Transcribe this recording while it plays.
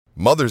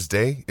Mother's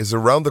Day is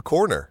around the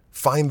corner.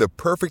 Find the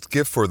perfect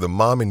gift for the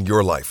mom in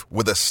your life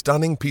with a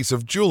stunning piece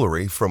of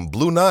jewelry from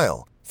Blue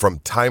Nile. From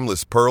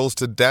timeless pearls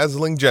to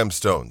dazzling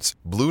gemstones,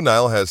 Blue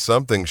Nile has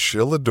something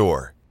she'll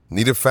adore.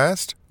 Need it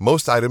fast?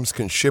 Most items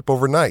can ship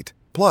overnight.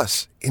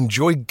 Plus,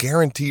 enjoy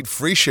guaranteed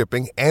free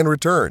shipping and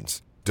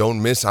returns.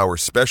 Don't miss our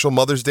special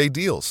Mother's Day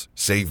deals.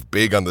 Save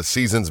big on the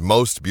season's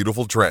most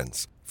beautiful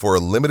trends. For a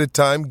limited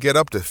time, get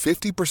up to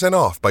 50%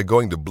 off by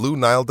going to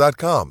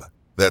BlueNile.com.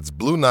 That's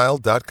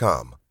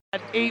BlueNile.com.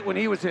 At 8 when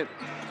he was hit.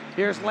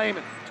 Here's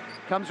Lehman.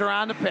 Comes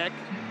around to pick.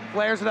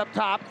 Flares it up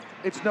top.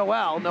 It's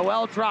Noel.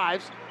 Noel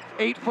drives.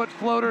 8-foot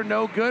floater,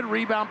 no good.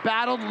 Rebound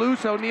battled.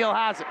 Loose. O'Neal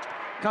has it.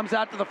 Comes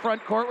out to the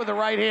front court with a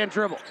right-hand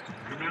dribble.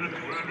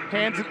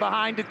 Hands it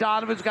behind to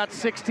Donovan, who's got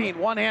 16.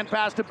 One-hand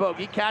pass to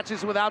Bogey.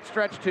 Catches with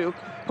outstretched two.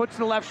 Puts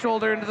the left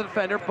shoulder into the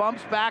defender.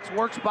 Bumps back,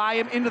 works by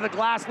him, into the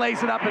glass,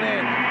 lays it up and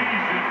in.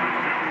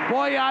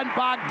 Bojan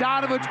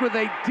Bogdanovic with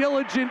a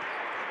diligent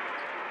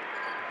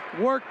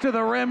work to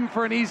the rim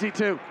for an easy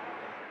two.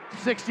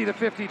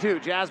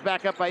 60-52. Jazz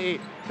back up by 8.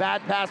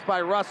 Bad pass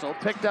by Russell.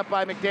 Picked up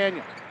by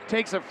McDaniel.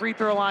 Takes a free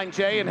throw line,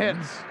 Jay, and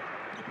hits.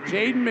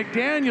 Jaden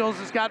McDaniels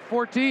has got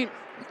 14.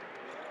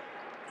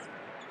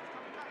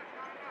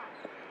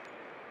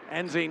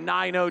 Ends a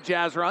 9-0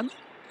 Jazz run.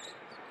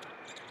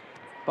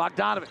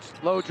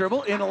 Bogdanovic, low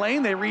dribble, in the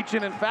lane. They reach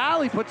in and foul.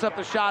 He puts up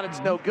the shot.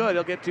 It's no good.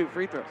 He'll get 2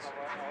 free throws.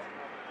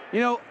 You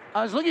know,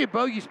 I was looking at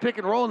Bogey's pick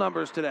and roll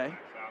numbers today.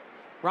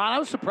 Ron, I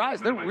was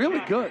surprised. They're really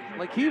good.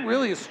 Like, he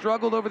really has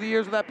struggled over the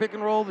years with that pick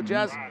and roll. The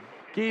Jazz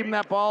gave him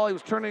that ball. He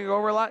was turning it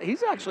over a lot.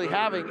 He's actually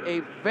having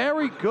a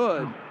very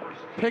good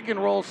pick and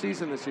roll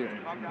season this year.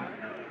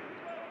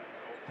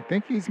 I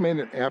think he's made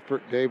an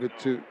effort, David,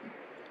 to...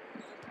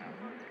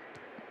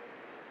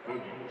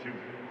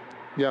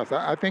 Yes,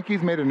 I think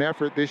he's made an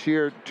effort this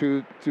year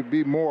to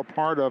be more a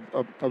part of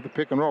the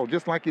pick and roll,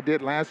 just like he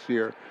did last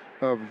year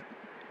of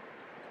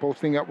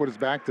posting up with his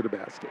back to the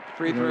basket.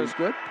 Free throw is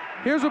good.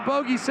 Here's what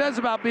Bogey says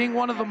about being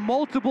one of the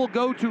multiple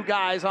go-to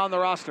guys on the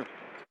roster.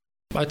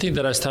 I think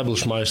that I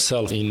established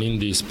myself in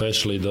Indy,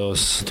 especially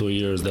those 2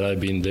 years that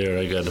I've been there.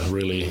 I got a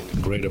really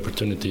great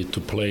opportunity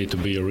to play, to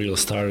be a real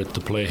starter,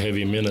 to play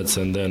heavy minutes,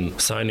 and then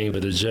signing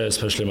with the Jazz,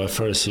 especially my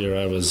first year,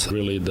 I was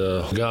really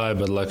the guy.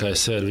 But like I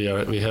said,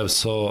 we have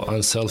so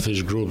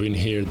unselfish group in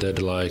here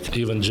that like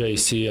even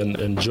JC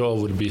and Joe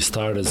would be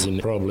starters in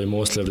probably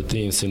most of the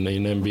teams in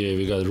NBA.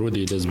 We got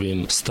Rudy that's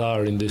been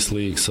star in this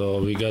league,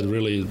 so we got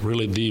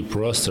really deep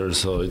roster.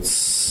 So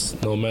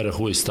it's no matter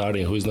who is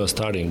starting, who is not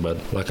starting. But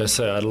like I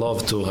said, I love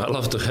to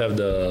have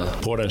the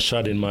important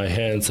shot in my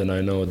hands, and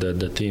I know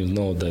that the teams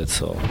know that.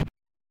 So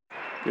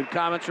good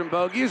comments from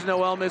Bogey as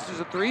Noel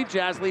misses a 3.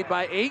 Jazz lead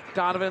by 8.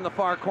 Donovan in the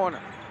far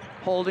corner,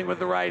 holding with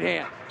the right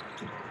hand.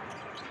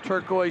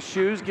 Turquoise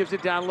shoes, gives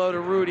it down low to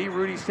Rudy.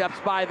 Rudy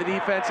steps by the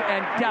defense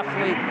and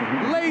deftly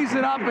lays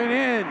it up and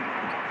in.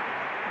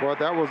 Well,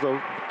 that was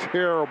a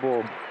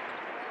terrible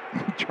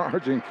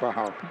charging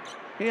foul.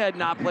 He had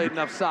not played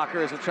enough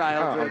soccer as a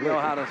child to know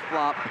how to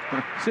flop.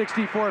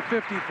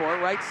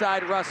 64-54, right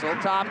side Russell,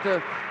 top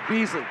to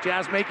Beasley.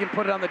 Jazz make him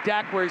put it on the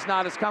deck where he's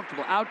not as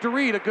comfortable. Out to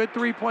Reed, a good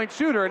three-point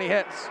shooter, and he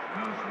hits.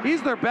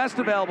 He's their best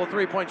available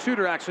three-point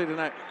shooter actually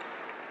tonight,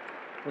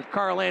 with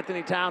Karl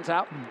Anthony Towns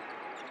out.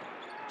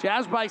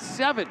 Jazz by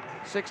 7,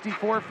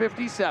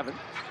 64-57.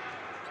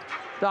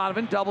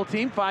 Donovan, double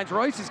team, finds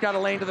Royce. He's got a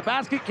lane to the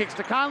basket, kicks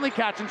to Conley,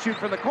 catch and shoot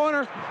from the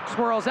corner,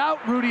 swirls out.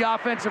 Rudy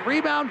offensive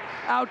rebound,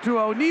 out to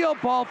O'Neal.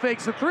 Ball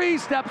fakes a 3,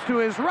 steps to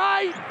his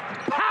right.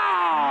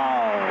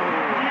 Pow!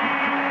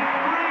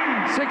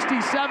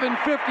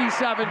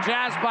 67-57,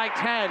 Jazz by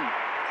 10.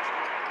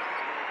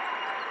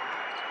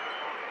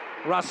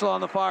 Russell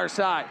on the far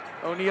side.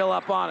 O'Neal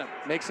up on him,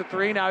 makes a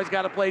 3. Now he's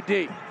got to play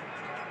D.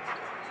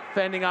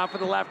 Fending off with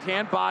the left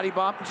hand, body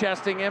bump,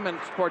 chesting him, and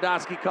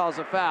Twardowski calls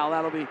a foul.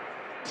 That'll be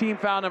team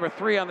foul number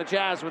 3 on the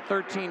Jazz with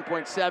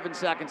 13.7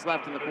 seconds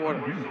left in the quarter.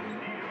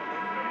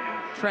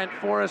 Trent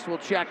Forrest will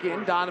check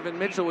in. Donovan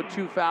Mitchell with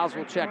 2 fouls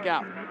will check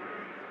out.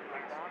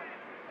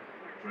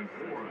 Trent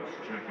Forrest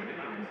checking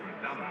in for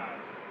Donovan.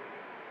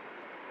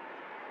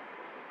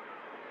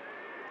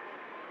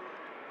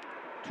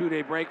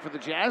 2-day break for the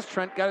Jazz.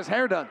 Trent got his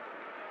hair done.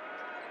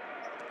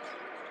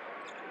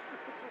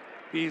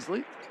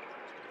 Beasley.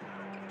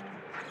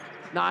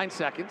 9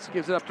 seconds,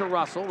 gives it up to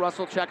Russell.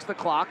 Russell checks the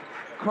clock.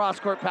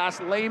 Cross-court pass,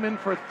 Lehman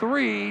for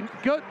 3.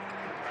 Good.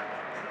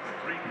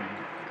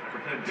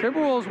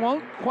 Timberwolves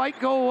won't quite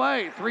go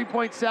away.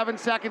 3.7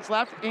 seconds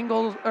left.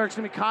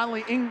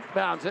 Conley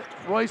inbounds it.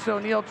 Royce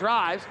O'Neal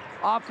drives.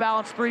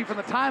 Off-balance 3 from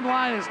the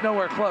timeline is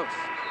nowhere close.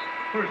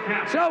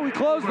 So we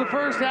close the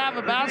first half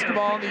of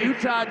basketball, and the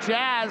Utah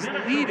Jazz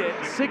lead it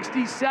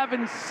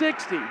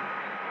 67-60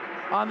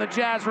 on the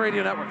Jazz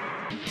Radio Network.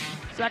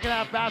 Second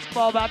half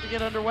basketball about to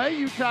get underway.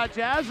 Utah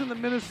Jazz and the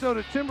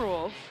Minnesota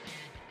Timberwolves.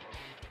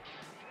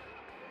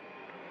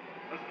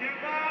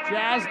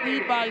 Jazz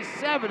lead by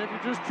 7. If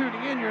you're just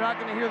tuning in, you're not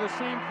going to hear the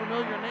same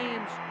familiar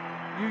names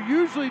you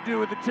usually do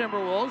with the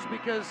Timberwolves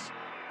because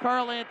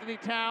Karl-Anthony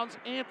Towns,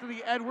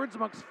 Anthony Edwards,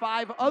 amongst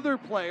 5 other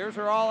players,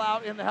 are all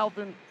out in the health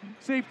and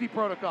safety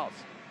protocols.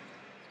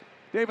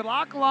 David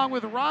Locke along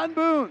with Ron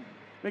Boone.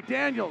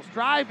 McDaniels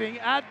driving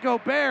at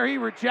Gobert. He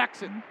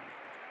rejects it.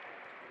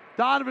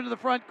 Donovan to the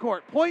front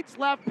court. Points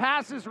left,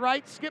 passes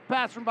right. Skip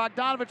pass from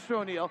Bogdanovich to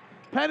O'Neal.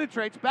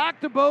 Penetrates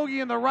back to Bogey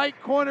in the right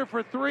corner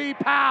for 3.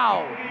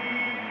 Pow!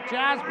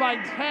 Jazz by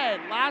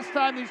 10. Last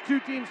time these two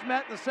teams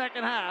met in the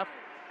second half,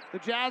 the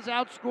Jazz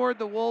outscored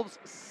the Wolves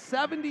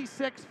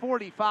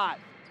 76-45.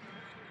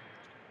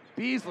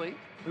 Beasley,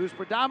 who's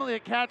predominantly a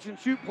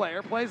catch-and-shoot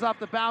player, plays off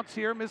the bounce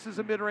here, misses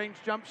a mid-range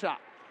jump shot.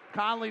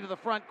 Conley to the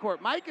front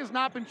court. Mike has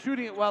not been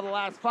shooting it well the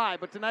last 5,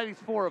 but tonight he's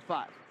 4 of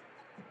 5.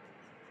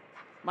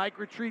 Mike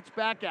retreats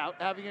back out,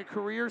 having a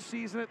career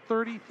season at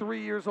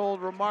 33 years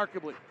old,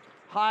 remarkably.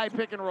 High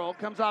pick and roll,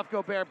 comes off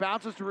Gobert,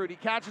 bounces to Rudy,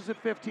 catches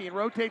at 15,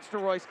 rotates to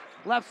Royce,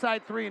 left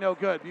side 3, no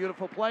good.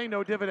 Beautiful play,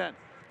 no dividend.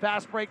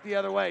 Fast break the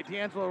other way.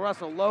 D'Angelo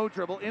Russell, low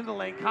dribble, in the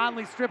lane.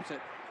 Conley strips it,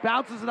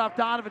 bounces it off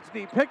Donovan's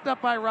knee, picked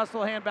up by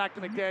Russell, hand back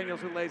to McDaniels,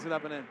 who lays it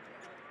up and in.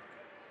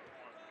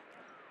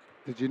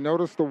 Did you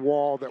notice the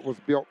wall that was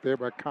built there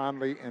by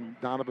Conley and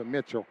Donovan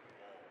Mitchell?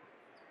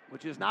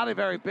 Which is not a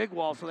very big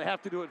wall, so they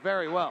have to do it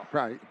very well.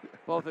 Right.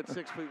 Both at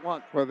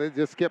 6'1". Well, they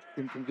just kept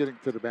him from getting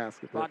to the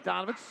basket.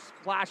 Bogdanovich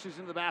flashes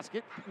into the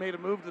basket, made a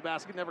move to the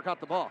basket, never caught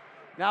the ball.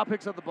 Now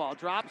picks up the ball,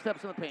 drops,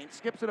 steps in the paint,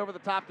 skips it over the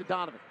top to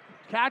Donovan.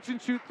 Catch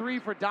and shoot 3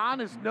 for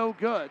Don is no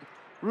good.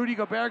 Rudy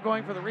Gobert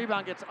going for the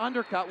rebound, gets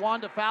undercut,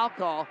 Wanda foul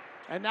call,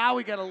 and now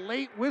we get a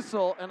late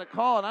whistle and a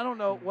call, and I don't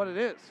know what it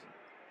is.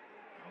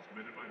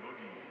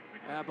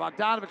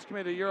 Bogdanovich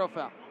committed a Euro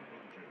foul.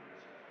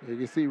 You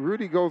can see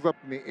Rudy goes up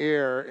in the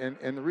air,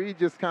 and Reed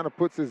just kind of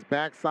puts his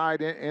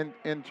backside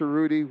into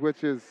Rudy,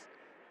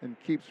 and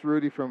keeps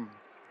Rudy from.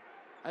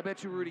 I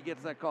bet you Rudy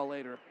gets that call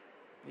later.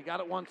 He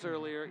got it once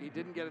earlier. He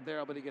didn't get it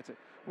there, but he gets it.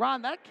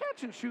 Ron, that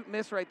catch and shoot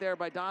miss right there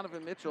by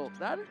Donovan Mitchell,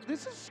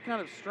 this is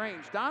kind of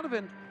strange.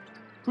 Donovan,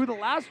 who the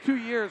last 2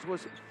 years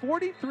was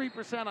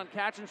 43% on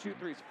catch and shoot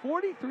threes,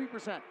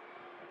 43%.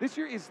 This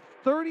year is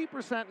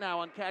 30% now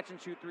on catch and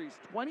shoot threes,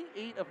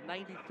 28 of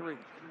 93.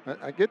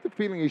 I get the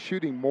feeling he's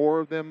shooting more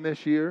of them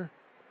this year.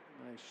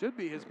 It should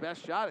be his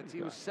best shot.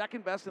 He was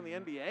second best in the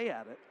NBA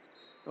at it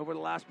over the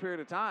last period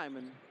of time.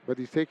 But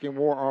he's taking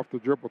more off the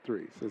dribble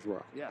threes as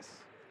well. Yes.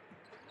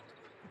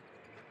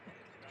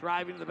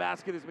 Driving to the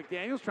basket is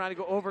McDaniels, trying to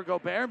go over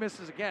Gobert,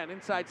 misses again.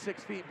 Inside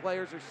 6 feet,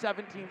 players are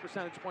 17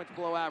 percentage points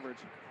below average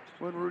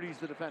when Rudy's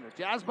the defender.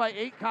 Jazz by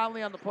 8,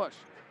 Conley on the push.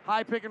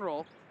 High pick and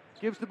roll.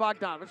 Gives to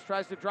Bogdanovich,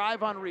 tries to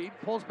drive on Reed,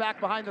 pulls back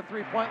behind the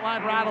three-point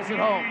line, rattles it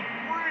home.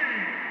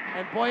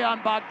 And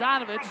Bojan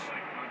Bogdanovich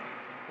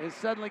has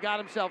suddenly got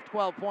himself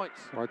 12 points.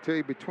 Well, I tell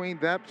you, between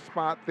that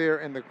spot there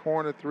and the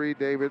corner 3,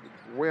 David,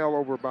 well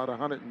over about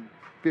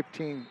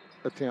 115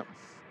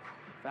 attempts.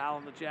 Foul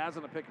on the Jazz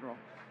on a pick and roll.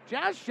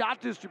 Jazz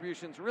shot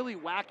distribution's really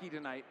wacky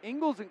tonight.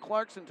 Ingles and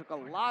Clarkson took a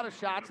lot of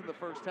shots in the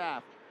first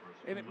half,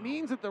 and it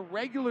means that the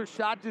regular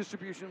shot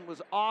distribution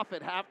was off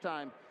at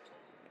halftime.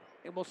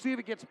 And we'll see if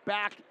it gets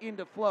back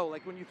into flow.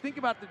 Like when you think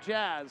about the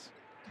Jazz,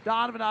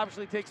 Donovan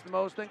obviously takes the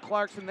most, then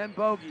Clarkson, then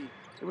Bogey.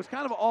 It was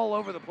kind of all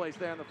over the place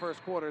there in the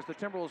first quarter as the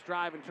Timberwolves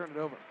drive and turn it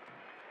over.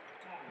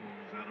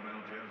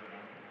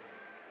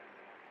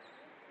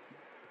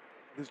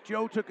 This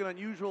Joe took an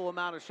unusual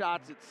amount of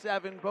shots at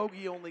 7.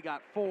 Bogey only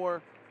got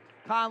 4.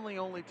 Conley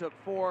only took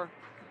 4.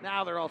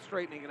 Now they're all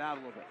straightening it out a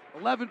little bit.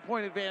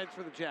 11-point advantage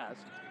for the Jazz.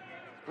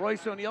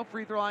 Royce O'Neal,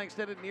 free throw line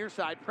extended near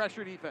side,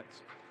 pressure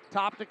defense.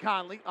 Top to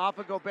Conley, off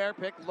a Gobert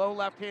pick, low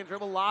left-hand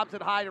dribble, lobs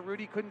it high to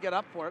Rudy, couldn't get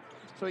up for it.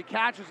 So he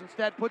catches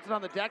instead, puts it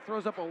on the deck,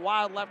 throws up a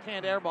wild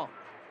left-hand air ball.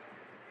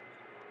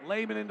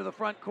 Layman into the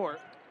front court.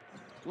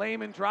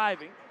 Layman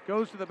driving,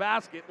 goes to the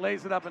basket,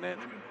 lays it up and in.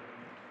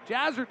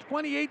 Jazz are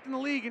 28th in the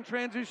league in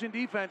transition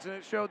defense, and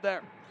it showed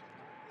there.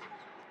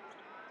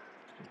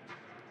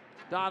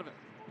 Donovan,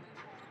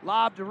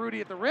 lob to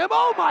Rudy at the rim.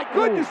 Oh my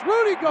goodness,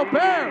 Rudy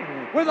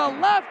Gobert with a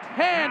left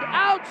hand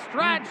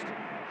outstretched.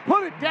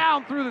 Put it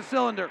down through the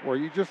cylinder. Well,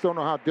 you just don't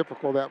know how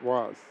difficult that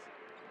was.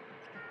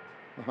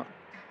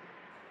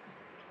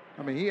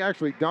 I mean, he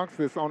actually dunks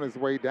this on his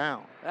way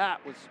down.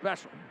 That was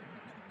special.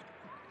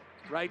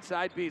 Right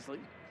side, Beasley.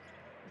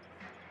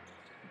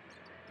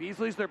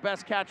 Beasley's their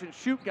best catch and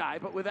shoot guy,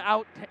 but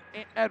without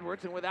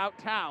Edwards and without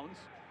Towns,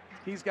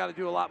 he's got to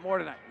do a lot more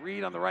tonight.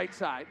 Reed on the right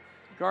side,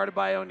 guarded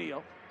by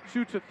O'Neal.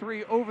 Shoots a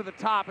 3 over the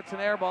top. It's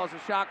an air ball as the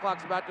shot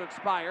clock's about to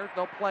expire.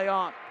 They'll play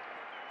on.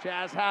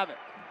 Jazz have it.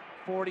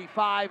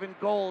 45 in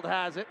gold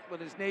has it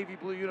with his navy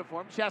blue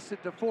uniform. Chests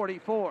it to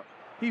 44.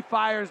 He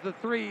fires the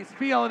 3. He's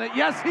feeling it.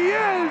 Yes, he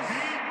is.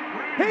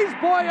 He's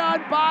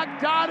Bojan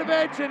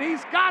Bogdanovich, and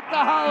he's got the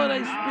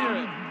holiday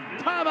spirit.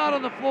 Timeout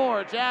on the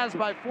floor. Jazz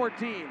by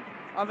 14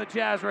 on the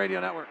Jazz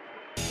Radio Network.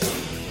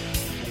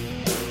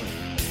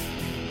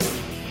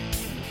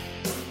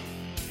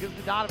 Gives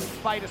to Donovan,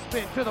 spite a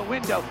spin to the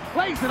window.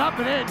 Lays it up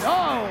and in.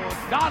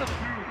 Oh, Donovan.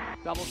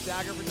 Double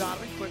stagger for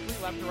Donovan, quickly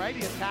left to right.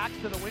 He attacks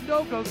to the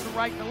window, goes to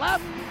right to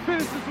left,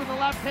 finishes with the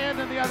left hand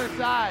on the other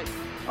side.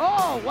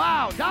 Oh,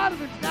 wow.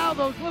 Donovan's now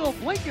those little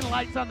blinking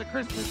lights on the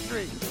Christmas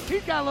tree.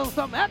 He's got a little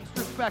something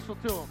extra special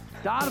to him.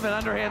 Donovan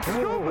underhand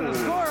scoop and a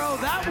score. Oh,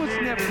 that was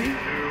nifty.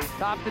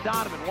 Top to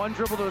Donovan. One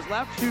dribble to his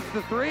left, shoots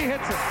the three,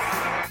 hits it.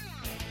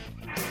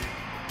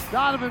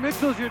 Donovan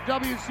Mitchell's your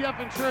WCF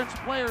Insurance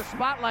Player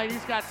Spotlight.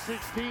 He's got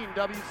 16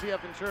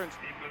 WCF Insurance.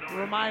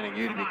 Reminding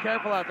you to be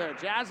careful out there.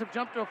 Jazz have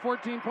jumped to a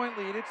 14-point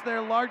lead. It's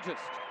their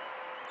largest.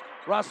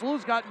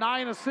 Russell's got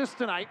 9 assists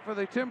tonight for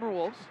the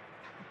Timberwolves.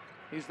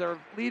 He's their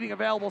leading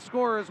available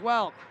scorer as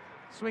well.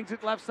 Swings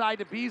it left side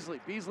to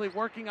Beasley. Beasley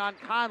working on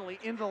Conley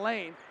in the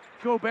lane.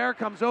 Gobert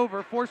comes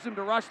over, forces him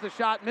to rush the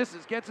shot,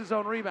 misses, gets his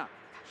own rebound.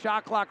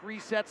 Shot clock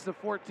resets to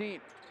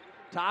 14.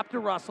 Top to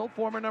Russell,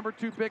 former number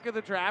 2 pick of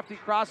the draft. He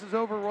crosses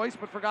over Royce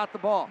but forgot the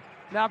ball.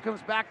 Now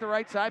comes back to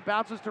right side,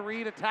 bounces to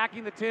Reed,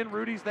 attacking the 10.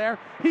 Rudy's there.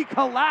 He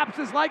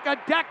collapses like a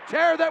deck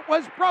chair that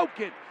was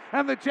broken.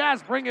 And the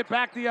Jazz bring it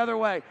back the other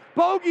way.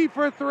 Bogey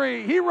for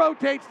 3. He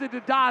rotates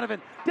to Donovan.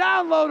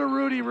 Down low to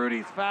Rudy.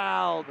 Rudy's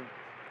fouled.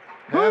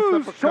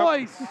 Whose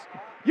choice?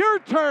 Your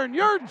turn,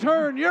 your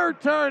turn, your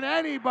turn.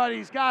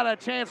 Anybody's got a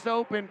chance to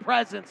open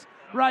presents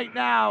right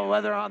now,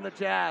 whether on the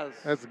Jazz.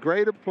 As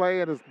great a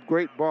play and as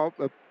great ball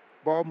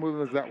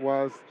movement as that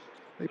was,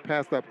 they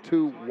passed up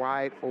 2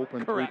 wide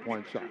open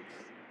three-point shots.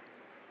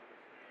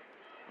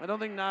 I don't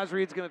think Naz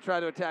Reid's going to try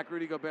to attack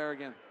Rudy Gobert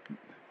again.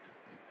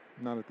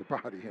 Not at the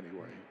body,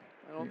 anyway.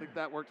 I don't think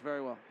that worked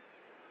very well.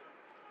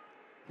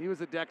 He was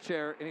a deck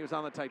chair, and he was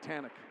on the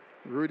Titanic.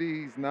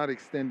 Rudy's not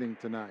extending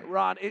tonight.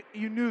 Ron,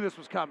 you knew this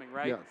was coming,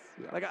 right? Yes.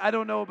 Like, I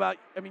don't know about,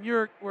 I mean,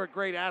 we're a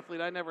great athlete.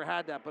 I never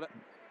had that, but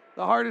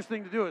the hardest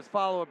thing to do is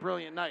follow a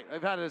brilliant night.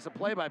 I've had it as a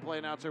play-by-play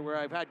announcer where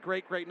I've had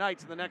great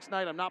nights, and the next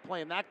night I'm not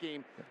playing that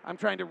game. I'm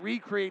trying to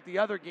recreate the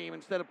other game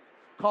instead of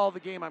call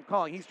the game I'm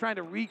calling. He's trying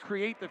to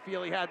recreate the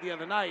feel he had the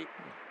other night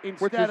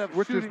instead of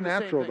which shooting is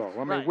natural, the same things.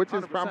 though. I mean, Right, which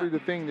is 100%. probably the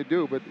thing to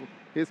do, but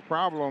his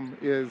problem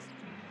is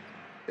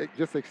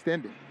just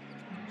extending.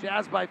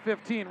 Jazz by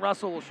 15.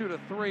 Russell will shoot a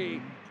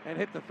 3 and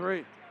hit the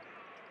 3.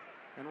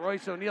 And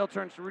Royce O'Neal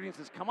turns to Rudy and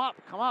says, come up.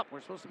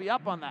 We're supposed to be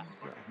up on that.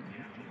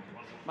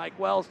 Mike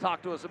Wells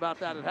talked to us about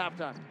that at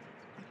halftime.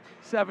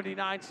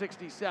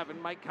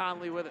 79-67. Mike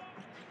Conley with it.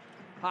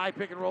 High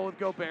pick and roll with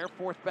Gobert,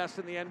 4th best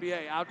in the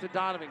NBA. Out to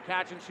Donovan,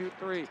 catch and shoot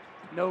 3.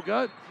 No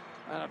good.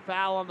 And a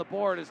foul on the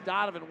board as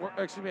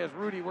as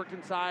Rudy worked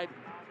inside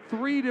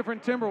 3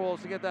 different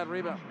Timberwolves to get that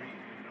rebound.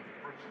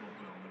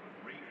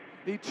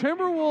 The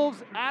Timberwolves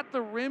at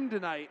the rim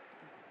tonight,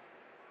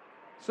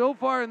 so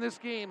far in this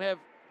game, have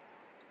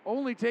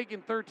only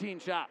taken 13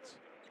 shots.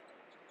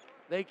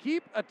 They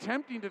keep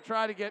attempting to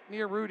try to get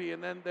near Rudy,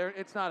 and then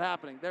it's not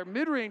happening. Their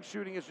mid-range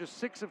shooting is just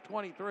 6 of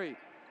 23.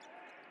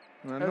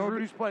 As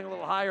Rudy's playing a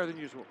little higher than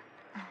usual.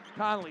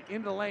 Conley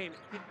into the lane,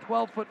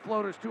 12-foot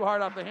floaters too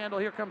hard off the handle.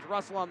 Here comes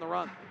Russell on the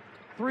run.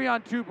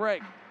 3-on-2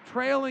 break.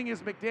 Trailing is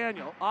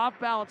McDaniel.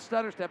 Off-balance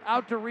stutter step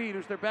out to Reed,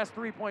 who's their best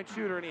three-point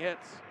shooter, and he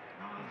hits.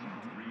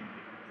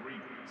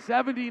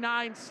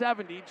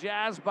 79-70,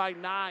 Jazz by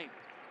 9.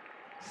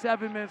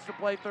 7 minutes to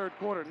play third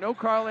quarter. No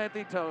Karl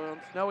Anthony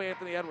Towns, no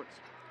Anthony Edwards.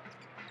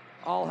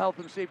 All health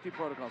and safety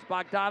protocols.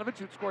 Bogdanovich,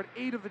 who scored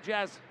 8 of the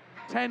Jazz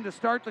 10 to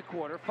start the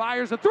quarter,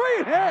 fires a 3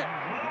 and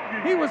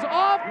hit. He was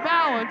off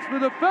balance.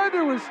 The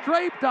defender was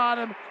draped on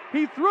him.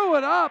 He threw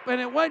it up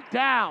and it went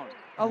down.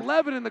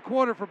 11 in the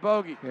quarter for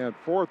Bogey. He had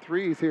 4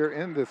 threes here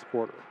in this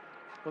quarter.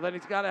 Well, then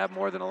he's got to have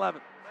more than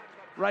 11.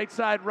 Right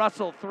side,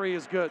 Russell, 3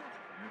 is good.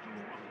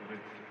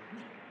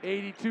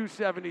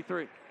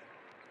 82-73.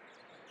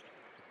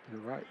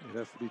 You're right. It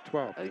has to be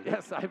 12.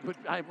 Yes,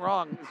 I'm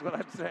wrong, is what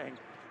I'm saying.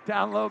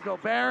 Down low,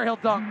 Gobert, he'll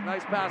dunk.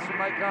 Nice pass from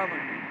Mike Conley.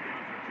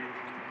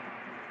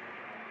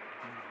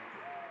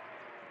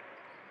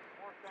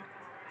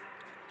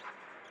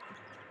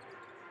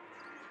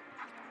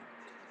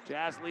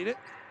 Jazz lead it,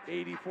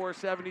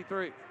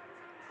 84-73.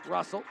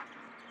 Russell.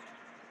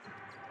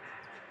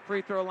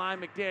 Free throw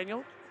line,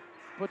 McDaniel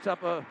puts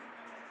up a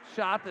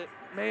shot that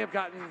may have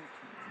gotten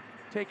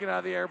taken out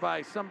of the air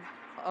by some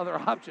other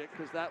object,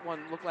 because that one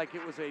looked like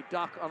it was a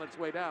duck on its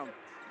way down.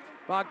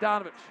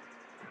 Bogdanovich,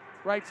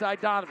 right side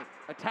Donovan,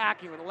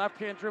 attacking with a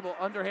left-hand dribble,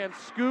 underhand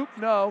scoop,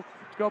 no.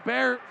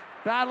 Gobert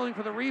battling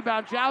for the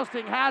rebound,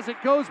 jousting, has it,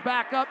 goes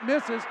back up,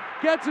 misses,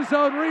 gets his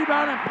own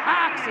rebound and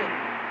packs it.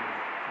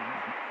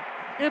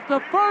 If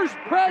the first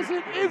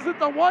present isn't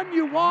the one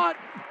you want,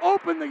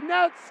 open the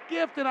Nets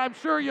gift and I'm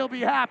sure you'll be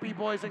happy,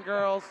 boys and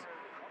girls.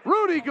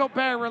 Rudy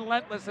Gobert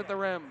relentless at the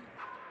rim.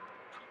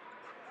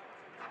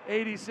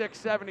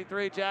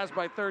 86-73, Jazz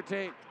by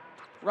 13.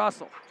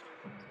 Russell,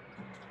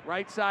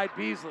 right side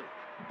Beasley,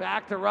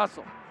 back to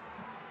Russell.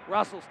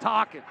 Russell's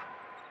talking.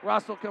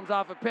 Russell comes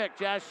off a pick.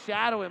 Jazz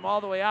shadow him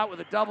all the way out with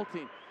a double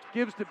team.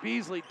 Gives to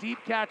Beasley, deep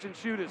catch and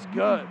shoot is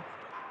good.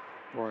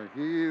 Boy,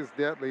 he is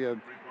deadly.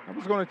 I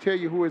was going to tell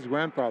you who his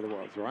grandfather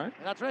was, right?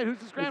 That's right. Who's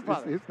his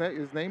grandfather?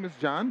 His name is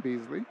John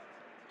Beasley,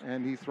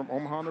 and he's from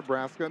Omaha,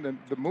 Nebraska. And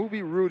the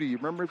movie Rudy, you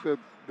remember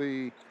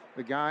the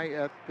guy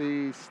at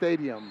the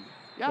stadium?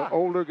 Yeah. The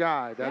older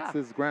guy. That's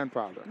his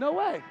grandfather. No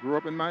way. Grew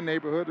up in my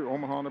neighborhood in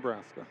Omaha,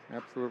 Nebraska.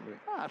 Absolutely.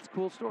 That's a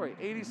cool story.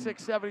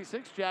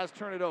 86-76, Jazz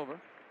turn it over.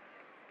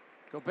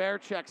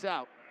 Gobert checks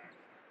out.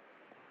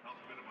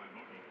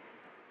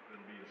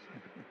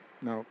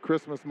 Now,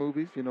 Christmas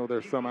movies,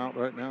 there's some out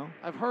right now.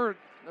 I've heard.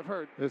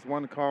 There's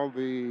one called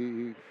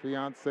The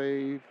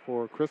Fiancé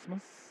for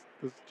Christmas.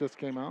 This just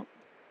came out.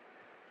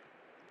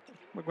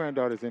 My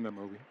granddaughter's in the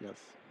movie, yes.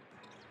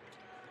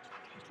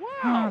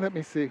 Wow. Let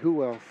me see,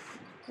 who else?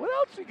 What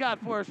else you got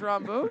for us,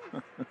 Ron Boone?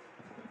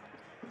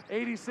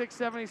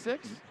 86-76.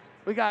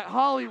 We got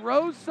Holly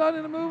Rowe's son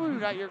in a movie. We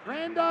got your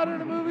granddaughter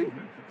in a movie.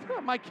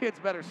 My kids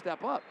better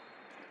step up.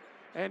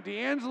 And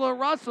D'Angelo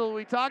Russell,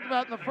 we talked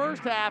about in the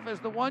first half, as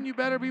the one you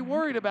better be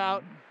worried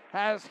about,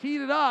 has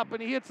heated up,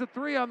 and he hits a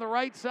three on the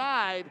right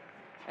side.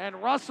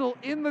 And Russell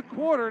in the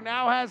quarter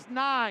now has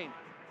 9.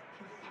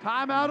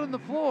 Timeout on the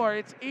floor.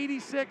 It's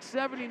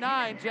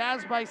 86-79.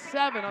 Jazz by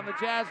 7 on the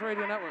Jazz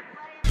Radio Network.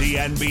 The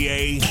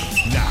NBA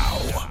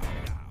now.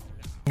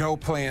 No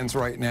plans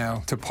right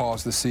now to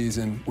pause the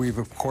season. We've,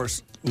 of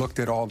course, looked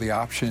at all the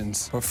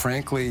options, but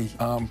frankly,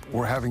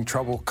 we're having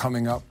trouble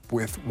coming up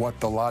with what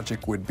the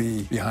logic would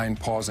be behind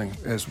pausing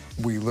as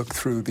we look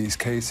through these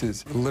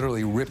cases,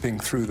 literally ripping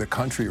through the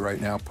country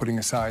right now, putting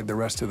aside the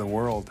rest of the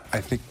world.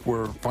 I think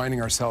we're finding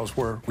ourselves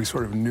where we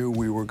sort of knew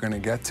we were going to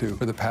get to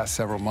for the past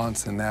several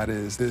months, and that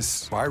is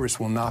this virus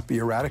will not be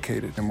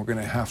eradicated, and we're going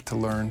to have to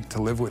learn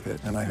to live with it.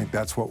 And I think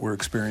that's what we're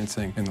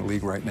experiencing in the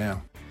league right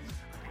now.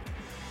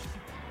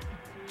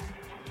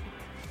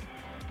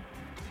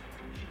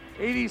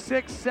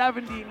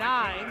 86-79,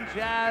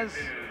 Jazz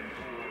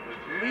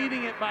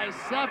leading it by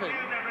 7.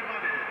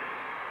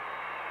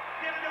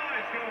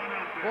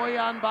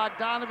 Bojan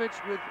Bogdanovic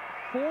with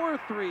 4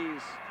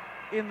 threes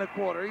in the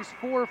quarter. He's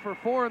 4 for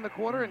 4 in the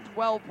quarter and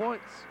 12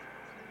 points,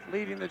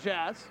 leading the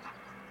Jazz.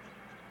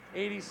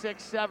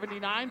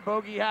 86-79,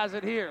 Bogey has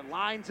it here.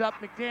 Lines up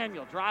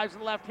McDaniel, drives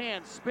the left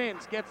hand,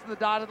 spins, gets to the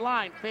dotted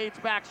line, fades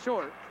back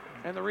short,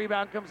 and the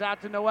rebound comes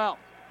out to Noel.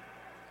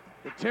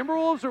 The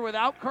Timberwolves are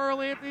without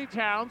Karl-Anthony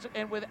Towns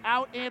and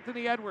without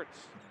Anthony Edwards.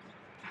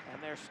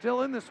 And they're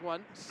still in this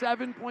one.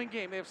 7-point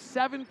game. They have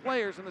 7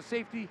 players in the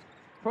safety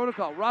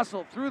protocol.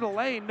 Russell through the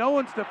lane. No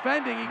one's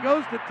defending. He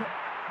goes to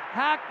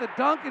hack the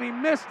dunk, and he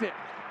missed it.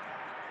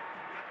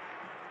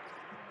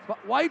 But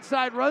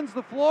Whiteside runs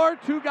the floor.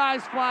 2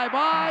 guys fly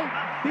by.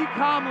 He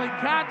calmly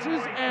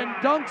catches and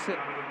dunks it.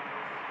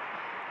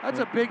 That's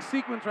a big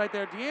sequence right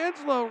there.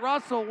 D'Angelo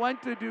Russell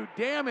went to do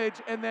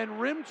damage and then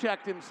rim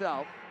checked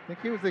himself. I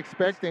think he was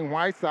expecting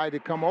Whiteside to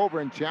come over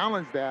and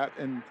challenge that,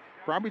 and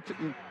probably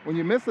when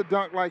you miss a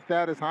dunk like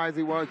that as high as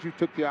he was, you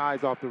took your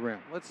eyes off the rim.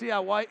 Let's see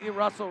how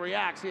Russell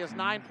reacts. He has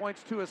 9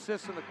 points, 2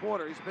 assists in the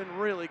quarter. He's been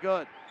really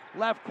good.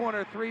 Left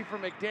corner 3 for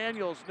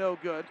McDaniels, no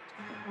good.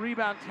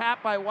 Rebound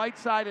tapped by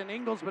Whiteside and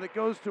Ingles, but it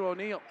goes to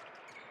O'Neal.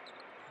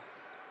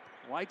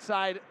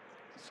 Whiteside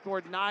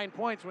scored 9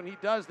 points. When he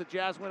does, the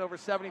Jazz win over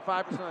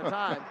 75% of the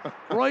time.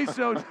 Royce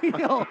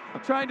O'Neal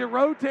trying to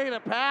rotate a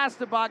pass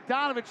to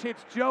Bogdanovic,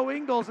 hits Joe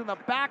Ingles in the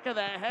back of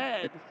the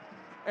head,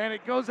 and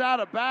it goes out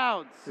of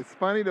bounds. It's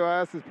funny to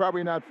us. It's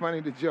probably not funny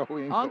to Joe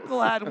Ingles.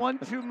 Uncle had one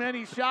too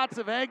many shots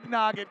of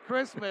eggnog at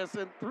Christmas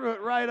and threw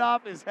it right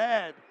off his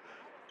head.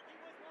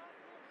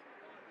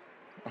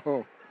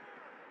 Oh.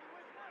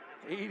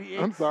 88.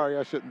 I'm sorry,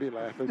 I shouldn't be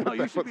laughing. No,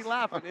 you should be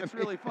laughing. Funny. It's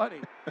really funny.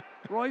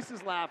 Royce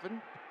is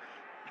laughing.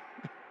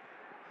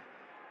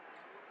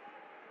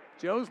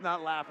 Joe's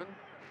not laughing.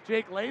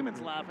 Jake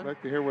Layman's laughing. I'd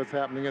like to hear what's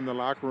happening in the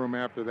locker room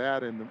after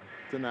that and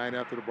tonight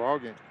after the ball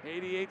game.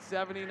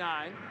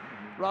 88-79.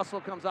 Russell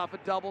comes off a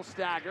double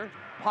stagger.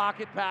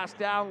 Pocket pass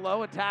down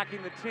low,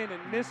 attacking the tin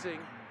and missing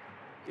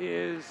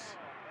is,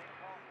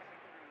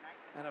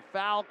 and a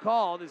foul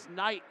called is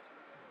Knight.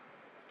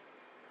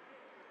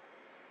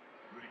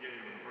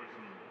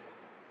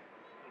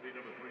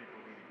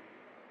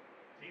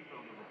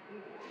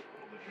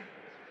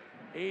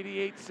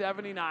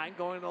 88-79.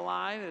 Going to the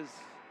line is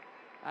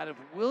out of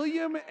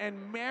William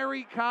and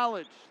Mary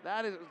College.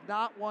 That is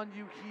not one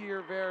you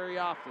hear very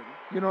often.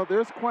 You know,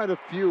 there's quite a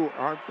few,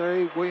 aren't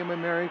there, William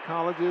and Mary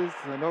colleges?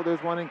 I know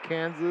there's one in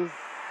Kansas.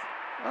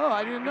 Oh,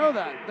 I didn't know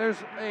that. There's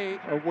a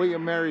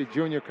William Mary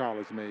Junior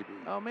College, maybe.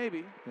 Oh,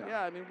 maybe.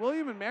 Yeah, I mean,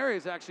 William and Mary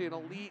is actually an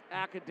elite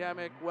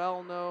academic,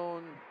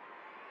 well-known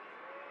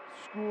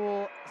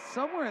school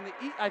somewhere in the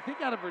east, I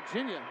think out of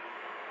Virginia.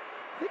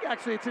 I think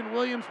actually it's in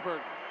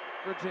Williamsburg,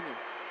 Virginia.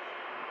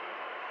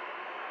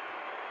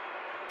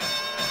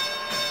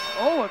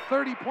 Oh, a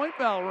 30-point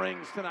bell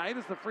rings tonight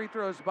as the free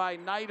throws by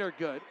Knight are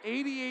good.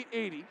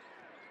 88-80.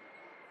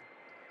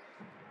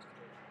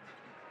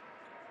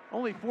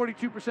 Only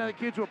 42% of the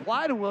kids who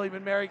apply to William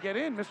and Mary get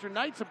in. Mr.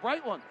 Knight's a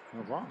bright one.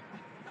 Oh, wow.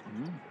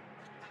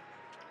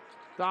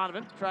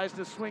 Donovan tries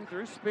to swing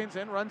through, spins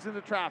in, runs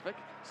into traffic,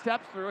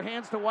 steps through,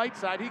 hands to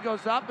Whiteside. He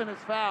goes up and is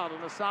fouled,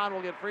 and Hassan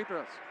will get free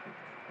throws.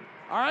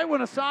 All right,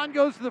 when Hassan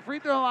goes to the free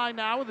throw line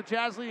now with the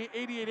Jazz leading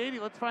 88-80,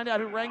 let's find out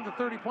who rang the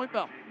 30-point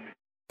bell.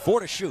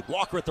 4 to shoot.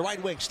 Walker at the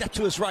right wing. Step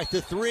to his right.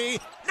 The 3.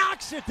 Knock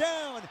knocks it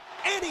down,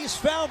 and he's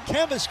found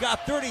Kemba's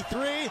got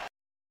 33.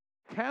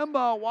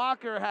 Kemba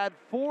Walker had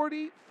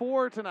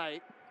 44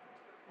 tonight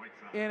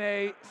in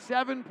a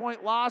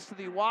 7-point loss to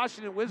the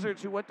Washington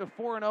Wizards, who went to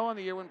 4-0 on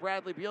the year when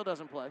Bradley Beal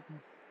doesn't play.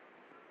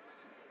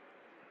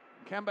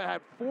 Kemba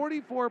had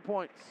 44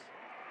 points.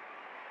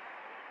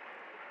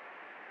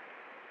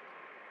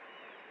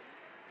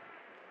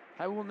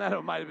 Raul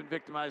Neto might have been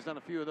victimized on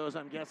a few of those,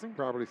 I'm guessing.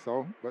 Probably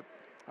so, but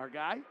our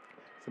guy.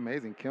 It's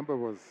amazing. Kemba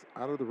was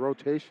out of the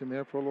rotation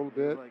there for a little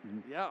bit.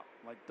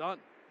 Done.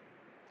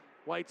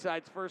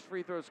 Whiteside's first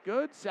free throw's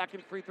good.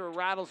 Second free throw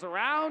rattles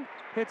around,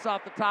 hits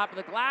off the top of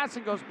the glass,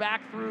 and goes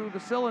back through the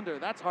cylinder.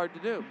 That's hard to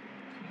do.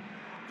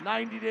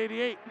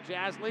 90-88,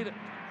 Jazz lead it.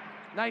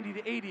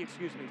 90-80,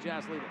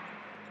 Jazz lead it.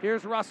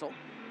 Here's Russell.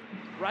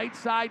 Right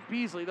side,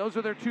 Beasley. Those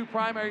are their two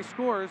primary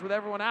scorers with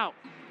everyone out.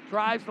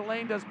 Drives the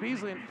lane, does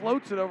Beasley, and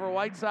floats it over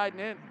Whiteside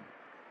and in.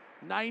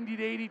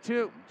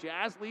 90-82.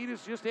 Jazz lead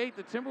is just 8.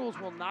 The Timberwolves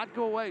will not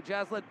go away.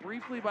 Jazz led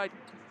briefly by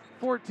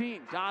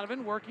 14.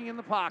 Donovan working in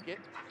the pocket.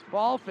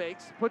 Ball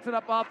fakes, puts it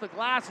up off the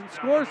glass and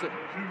scores it.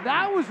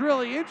 That was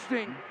really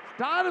interesting.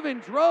 Donovan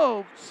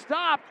drove,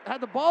 stopped, had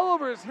the ball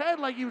over his head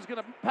like he was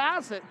going to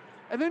pass it,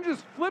 and then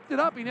just flipped it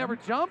up. He never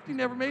jumped. He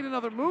never made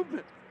another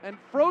movement and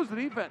froze the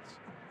defense.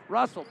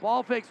 Russell,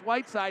 ball fakes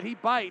Whiteside. He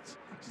bites,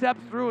 steps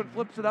through, and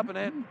flips it up and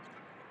in.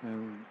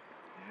 And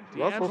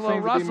D'Angelo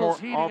Russell seems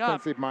to be more heating up.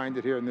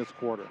 offensive-minded here in this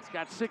quarter. He's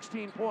got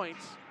 16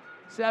 points,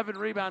 7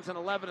 rebounds, and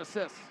 11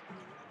 assists.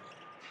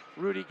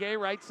 Rudy Gay,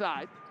 right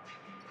side.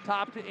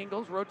 Top to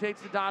Ingles,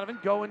 rotates to Donovan.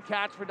 Go and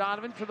catch for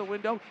Donovan to the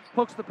window.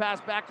 Hooks the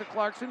pass back to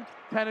Clarkson.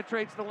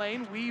 Penetrates the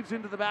lane, weaves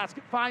into the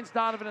basket. Finds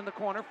Donovan in the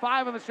corner.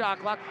 5 on the shot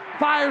clock.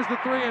 Fires the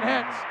 3 and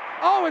hits.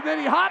 Oh, and then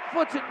he hot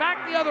foots it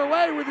back the other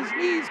way with his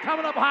knees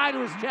coming up high to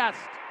his chest.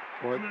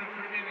 Boy,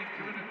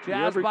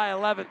 Jazz by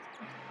 11.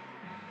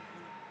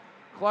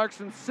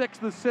 Clarkson's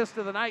 6th assist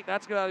of the night.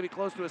 That's going to be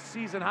close to a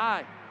season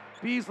high.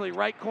 Beasley,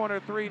 right corner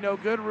 3, no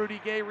good. Rudy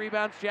Gay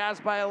rebounds. Jazz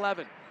by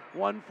 11.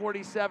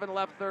 1:47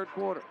 left, third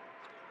quarter.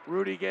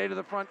 Rudy Gay to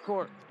the front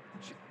court.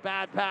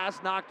 Bad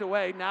pass, knocked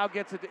away. Now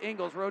gets it to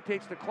Ingles,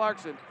 rotates to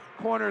Clarkson.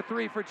 Corner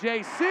 3 for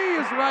JC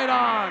is right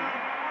on.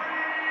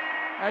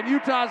 And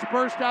Utah's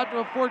burst out to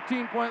a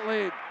 14-point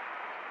lead.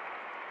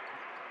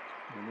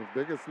 And the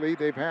biggest lead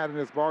they've had in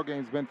this ballgame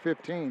has been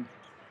 15.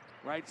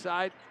 Right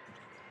side,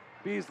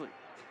 Beasley.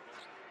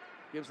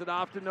 Gives it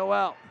off to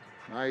Noel.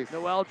 Nice.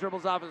 Noel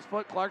dribbles off his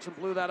foot. Clarkson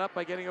blew that up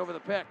by getting over the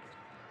pick.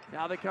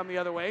 Now they come the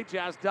other way.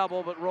 Jazz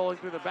double, but rolling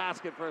through the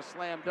basket for a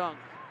slam dunk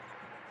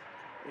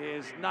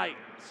is Knight.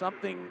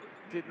 Something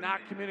did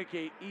not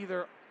communicate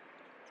either,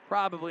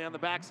 probably on the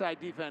backside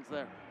defense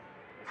there.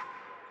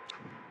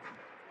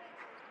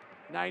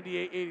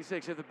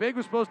 98-86. If the big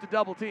was supposed to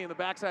double team, the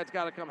backside's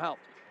got to come help.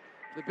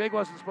 If the big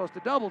wasn't supposed to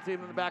double team,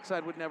 then the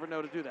backside would never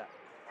know to do that.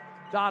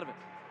 Donovan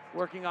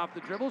working off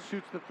the dribble,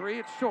 shoots the 3.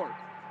 It's short.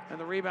 And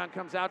the rebound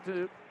comes out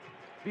to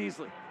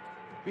Beasley.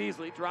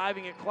 Beasley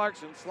driving at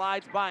Clarkson,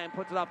 slides by and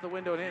puts it off the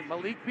window and in.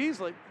 Malik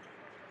Beasley,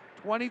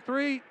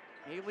 23.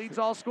 He leads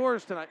all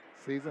scorers tonight.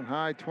 Season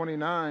high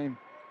 29.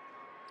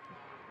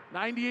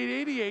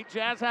 98-88.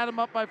 Jazz had him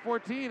up by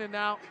 14, and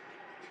now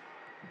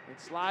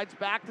it slides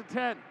back to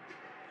 10.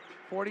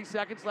 40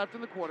 seconds left in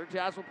the quarter.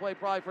 Jazz will play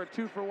probably for a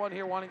 2-for-1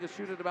 here, wanting to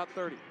shoot at about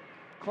 30.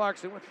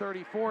 Clarkson with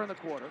 34 in the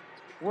quarter.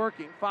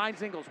 Working,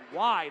 finds Ingles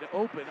wide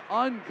open,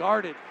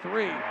 unguarded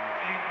 3.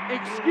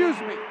 Excuse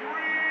me.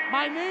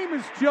 My name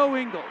is Joe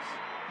Ingles.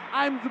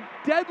 I'm the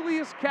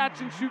deadliest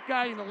catch and shoot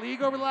guy in the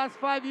league over the last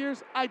 5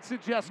 years. I'd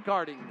suggest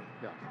guarding me.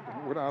 Yeah,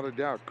 without a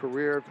doubt.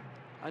 Career.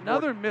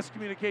 Another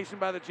miscommunication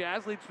by the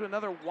Jazz leads to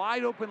another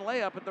wide open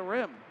layup at the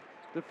rim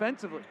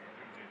defensively.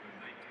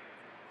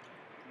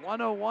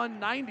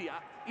 101-90.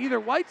 Either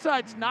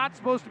Whiteside's not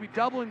supposed to be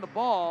doubling the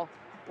ball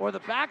or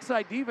the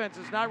backside defense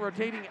is not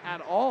rotating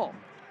at all.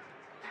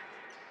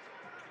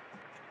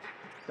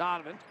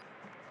 Donovan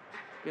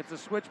gets a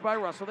switch by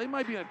Russell. They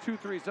might be in a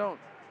 2-3 zone.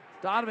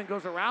 Donovan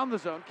goes around the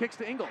zone, kicks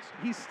to Ingles.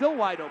 He's still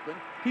wide open.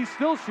 He's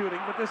still shooting,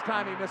 but this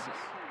time he misses.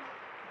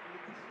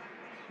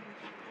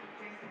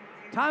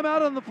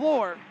 Timeout on the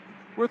floor.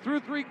 We're through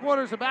 3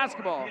 quarters of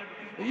basketball.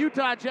 The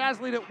Utah Jazz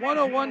lead at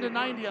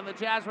 101-90 on the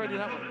Jazz Radio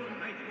Network.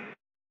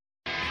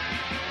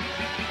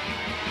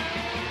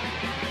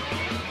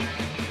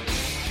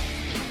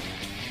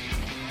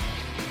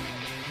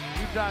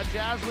 Utah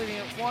Jazz leading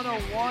at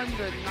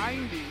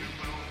 101-90.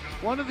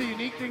 One of the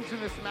unique things in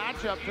this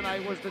matchup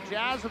tonight was the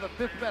Jazz are the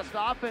 5th best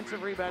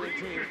offensive rebounding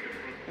team,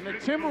 and the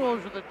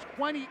Timberwolves are the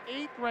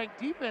 28th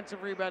ranked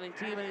defensive rebounding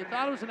team, and you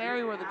thought it was an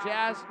area where the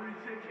Jazz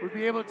would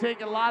be able to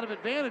take a lot of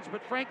advantage,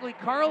 but frankly,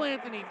 Karl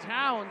Anthony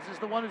Towns is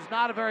the one who's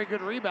not a very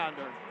good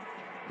rebounder.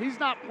 He's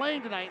not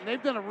playing tonight, and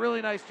they've done a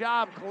really nice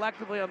job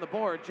collectively on the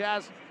board.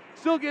 Jazz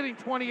still getting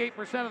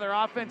 28% of their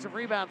offensive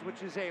rebounds,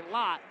 which is a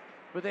lot,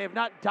 but they have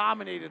not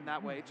dominated in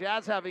that way.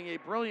 Jazz having a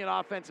brilliant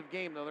offensive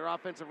game, though. Their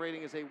offensive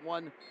rating is a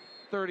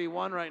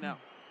 131 right now.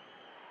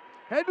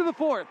 Head to the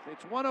 4th.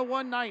 It's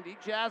 101-90.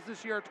 Jazz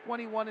this year are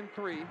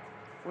 21-3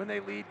 when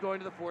they lead going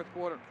to the 4th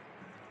quarter.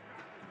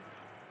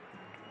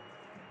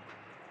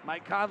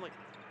 Mike Conley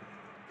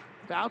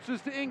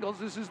bounces to Ingles.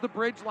 This is the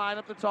bridge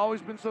lineup that's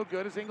always been so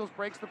good as Ingles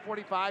breaks the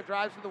 45,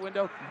 drives to the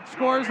window,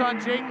 scores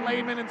on Jake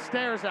Layman and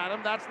stares at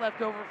him. That's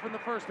left over from the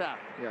first half.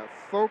 Yeah,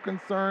 so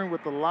concerned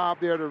with the lob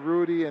there to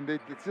Rudy, and they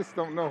just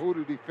don't know who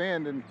to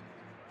defend, and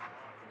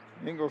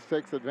Ingles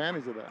takes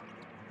advantage of that.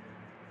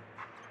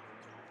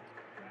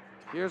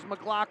 Here's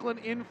McLaughlin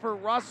in for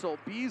Russell.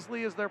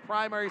 Beasley is their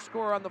primary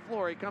scorer on the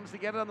floor. He comes to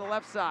get it on the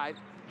left side.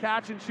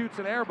 Catch and shoots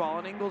an air ball,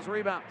 and Ingles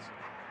rebounds.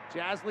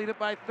 Jazz lead it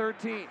by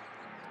 13.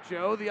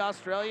 Joe, the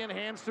Australian,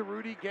 hands to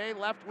Rudy Gay.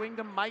 Left wing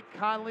to Mike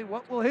Conley.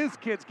 What will his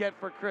kids get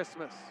for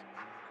Christmas?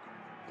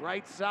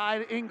 Right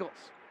side, Ingles.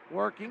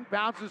 Working,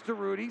 bounces to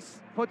Rudy,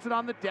 puts it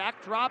on the deck,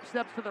 drop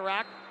steps to the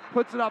rack,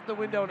 puts it off the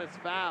window, and it's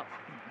fouled.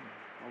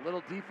 A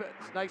little defense.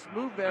 Nice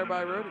move there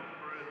by Rudy.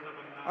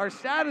 Our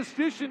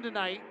statistician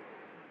tonight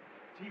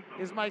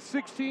is my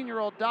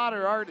 16-year-old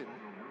daughter, Arden.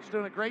 She's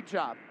doing a great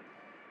job.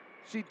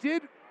 She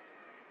did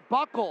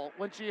buckle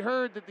when she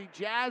heard that the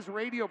Jazz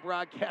radio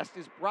broadcast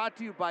is brought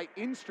to you by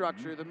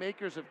Instructure, the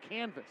makers of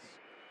Canvas.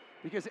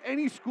 Because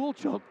any school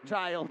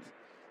child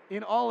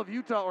in all of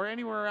Utah or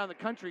anywhere around the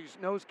country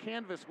knows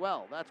Canvas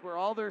well. That's where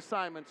all their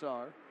assignments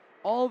are,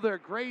 all their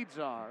grades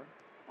are,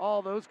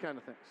 all those kind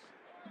of things.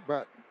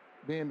 But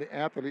being the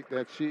athlete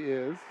that she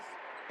is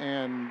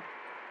and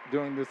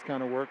doing this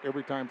kind of work,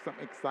 every time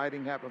something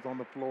exciting happens on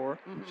the floor,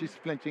 she's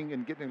flinching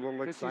and getting a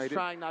little excited. She's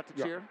trying not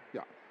to cheer?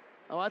 Yeah.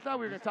 Oh, I thought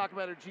we were going to talk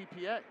about her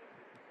GPA.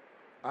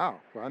 Oh,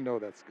 well, I know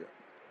that's good.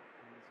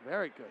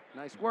 Very good.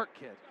 Nice work,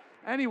 kid.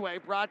 Anyway,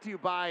 brought to you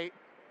by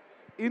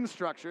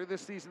Instructure.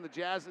 This season, the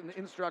Jazz and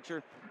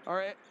Instructure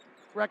are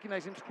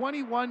recognizing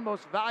 21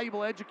 most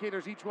valuable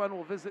educators. Each one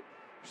will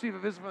receive a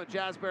visit from the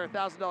Jazz Bear,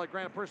 $1,000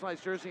 grant, a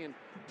personalized jersey, and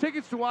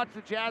tickets to watch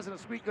the Jazz in a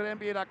suite. Go to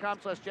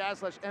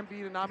NBA.com/Jazz/MB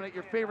to nominate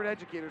your favorite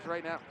educators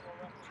right now.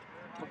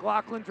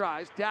 McLaughlin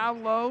drives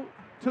down low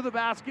to the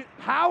basket.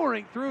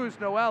 Powering through is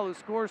Noel, who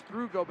scores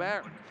through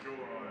Gobert.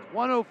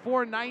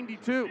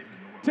 104-92.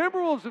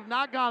 Timberwolves have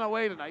not gone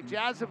away tonight.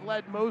 Jazz have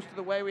led most of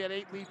the way. We had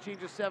 8 lead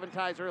changes, 7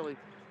 ties early.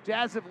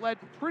 Jazz have led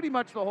pretty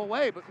much the whole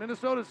way, but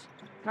Minnesota's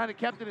kind of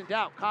kept it in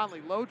doubt. Conley,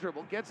 low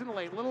dribble, gets in the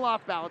lane, little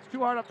off balance, too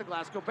hard off the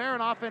glass. Gobert,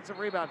 an offensive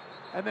rebound,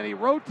 and then he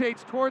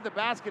rotates toward the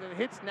basket and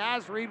hits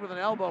Naz Reid with an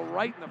elbow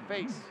right in the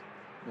face.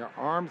 Yeah,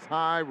 arms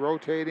high,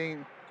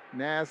 rotating.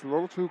 Naz a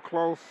little too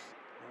close.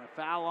 And a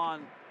foul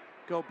on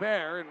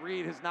Gobert, and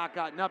Reid has not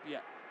gotten up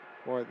yet.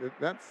 Boy,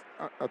 that's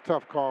a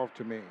tough call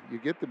to me. You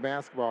get the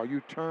basketball,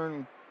 you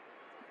turn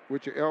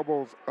with your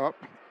elbows up,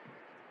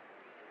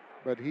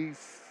 but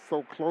he's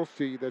so close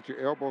to you that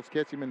your elbows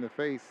catch him in the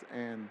face,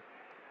 and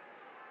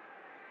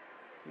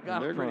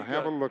they're going to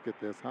have a look at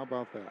this. How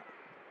about that?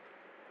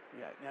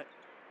 Yeah,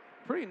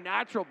 pretty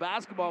natural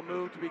basketball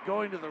move to be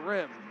going to the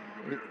rim.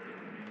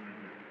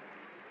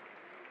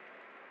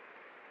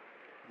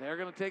 They're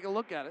going to take a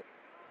look at it,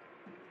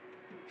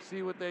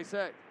 see what they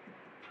say.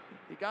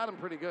 He got him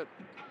pretty good.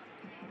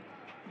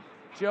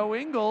 Joe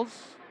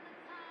Ingles,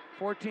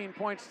 14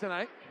 points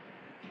tonight.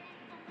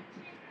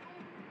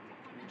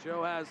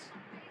 Joe has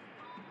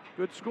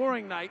good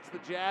scoring nights. The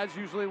Jazz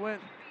usually win.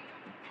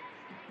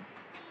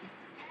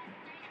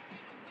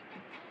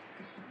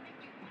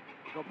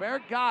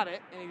 Gobert got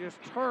it, and he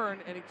just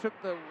turned, and he took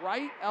the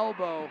right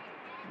elbow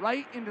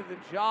right into the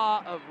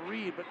jaw of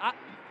Reid. But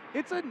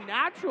it's a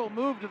natural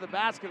move to the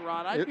basket,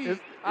 Ron.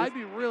 I'd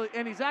be really,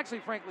 and he's actually,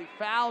 frankly,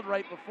 fouled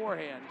right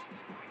beforehand.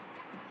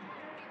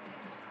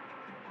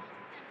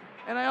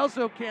 And I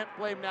also can't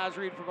blame Naz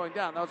Reid for going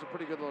down. That was a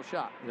pretty good little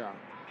shot. Yeah.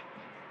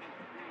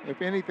 If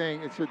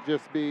anything, it should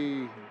just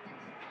be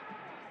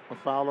a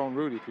foul on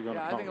Rudy if you're going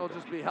to call it. I think it'll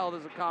just be held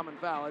as a common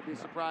foul. I'd be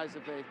surprised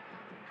if they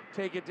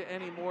take it to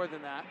any more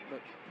than that,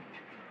 but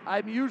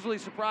I'm usually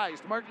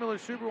surprised. Mark Miller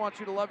Subaru wants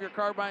you to love your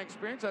car buying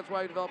experience. That's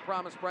why we developed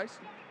Promise Price.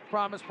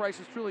 Promise Price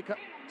is truly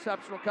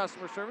exceptional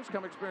customer service.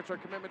 Come experience our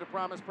commitment to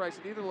Promise Price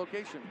at either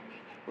location,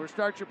 or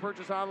start your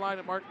purchase online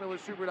at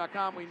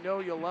markmillersubaru.com. We know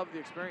you'll love the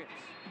experience.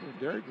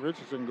 Derek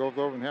Richardson goes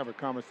over and have a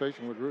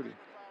conversation with Rudy.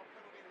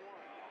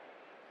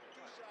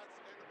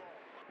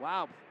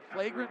 Wow,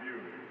 flagrant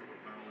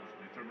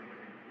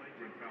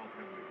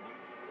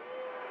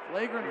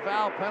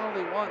foul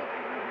penalty 1.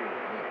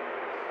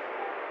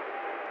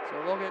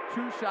 So they'll get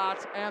 2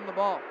 shots and the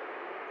ball.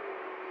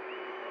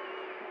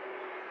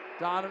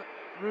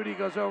 Rudy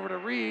goes over to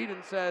Reid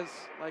and says,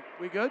 like,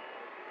 we good?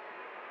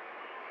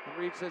 And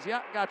Reid says,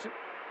 yeah, gotcha.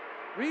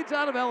 Reid's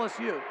out of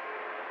LSU.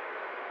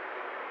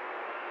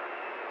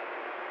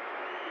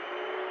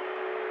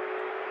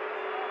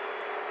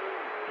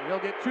 And he'll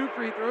get 2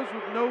 free throws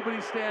with nobody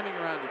standing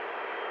around him.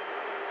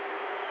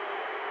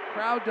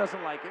 Crowd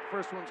doesn't like it.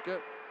 First one's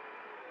good.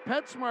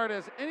 PetSmart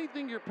has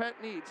anything your pet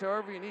needs,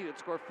 however you need it.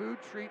 Score food,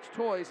 treats,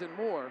 toys, and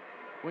more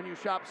when you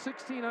shop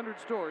 1,600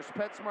 stores,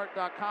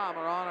 PetSmart.com,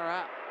 or on our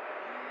app.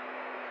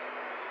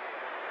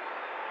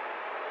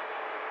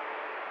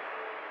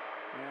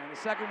 And the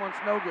second one's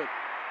no good.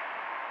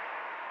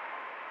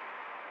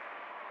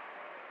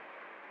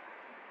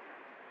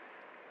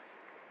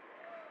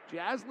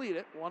 Jazz lead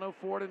it,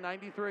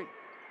 104-93.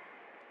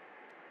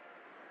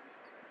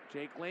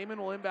 Jake Layman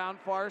will inbound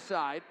far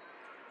side.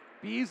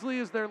 Beasley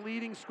is their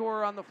leading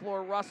scorer on the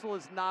floor. Russell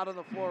is not on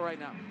the floor right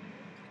now.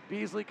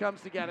 Beasley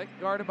comes to get it,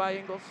 guarded by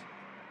Ingles.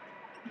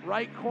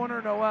 Right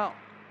corner, Noel.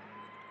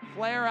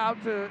 Flare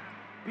out to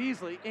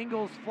Beasley.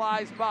 Ingles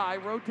flies by,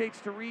 rotates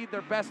to Reed,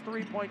 their best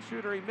three-point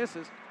shooter. He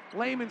misses.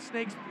 Layman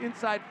snakes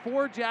inside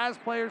 4 Jazz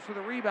players for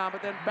the rebound,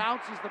 but then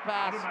bounces the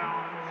pass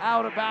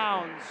out of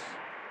bounds.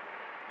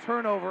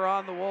 Turnover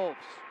on the Wolves.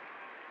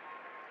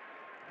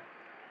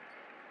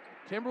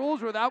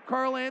 Timberwolves without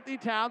Karl Anthony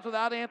Towns,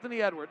 without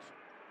Anthony Edwards,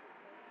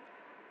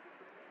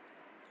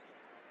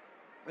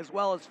 as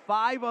well as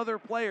 5 other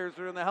players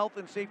that are in the health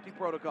and safety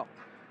protocol.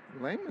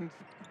 Layman's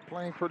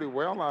playing pretty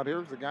well out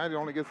here. He's a guy that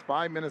only gets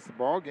 5 minutes of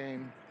ball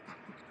game.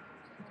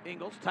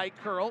 Ingles, tight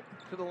curl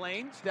to the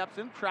lane, steps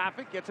in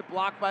traffic, gets it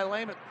blocked by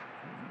Layman.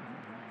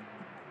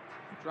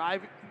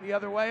 Drive the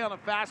other way on a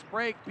fast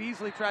break.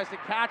 Beasley tries to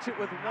catch it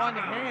with one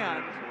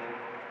hand,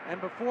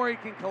 and before he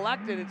can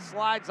collect it, it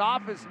slides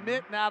off his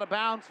mitt and out of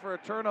bounds for a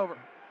turnover.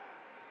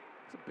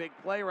 It's a big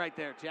play right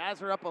there.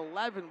 Jazz are up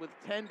 11 with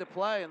 10 to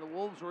play, and the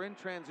Wolves were in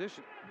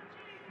transition.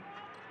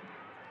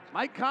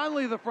 Mike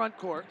Conley, the front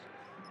court.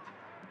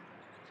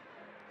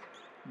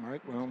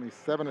 Mike with only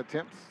 7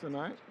 attempts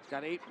tonight. He's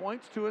got 8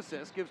 points, 2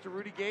 assists. Gives to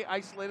Rudy Gay,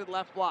 isolated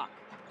left block.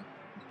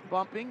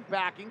 Bumping,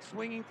 backing,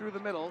 swinging through the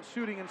middle,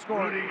 shooting and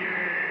scoring.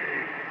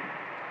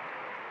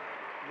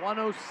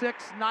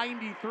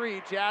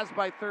 106-93, Jazz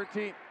by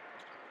 13.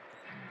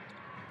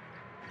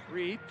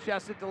 Reed,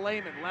 chested to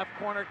Layman. Left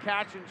corner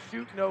catch and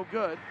shoot, no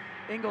good.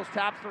 Ingles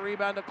taps the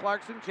rebound to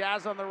Clarkson.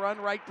 Jazz on the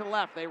run right to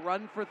left. They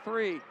run for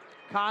 3.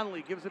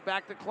 Conley gives it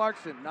back to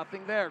Clarkson.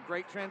 Nothing there.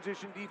 Great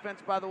transition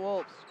defense by the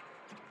Wolves.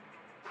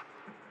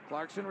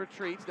 Clarkson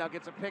retreats, now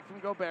gets a pick from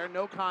Gobert,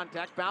 no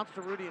contact, bounce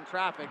to Rudy in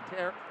traffic,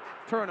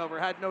 turnover,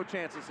 had no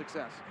chance of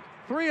success.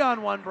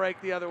 3-on-1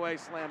 break the other way,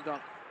 slam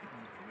dunk.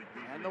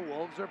 And the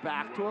Wolves are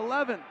back to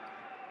 11.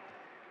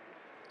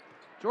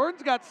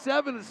 Jordan's got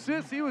 7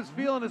 assists. He was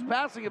feeling his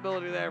passing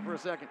ability there for a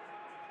second.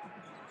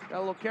 Got a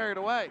little carried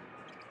away.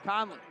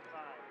 Conley,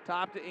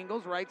 top to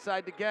Ingles, right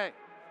side to Gay.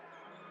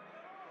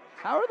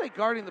 How are they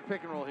guarding the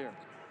pick and roll here?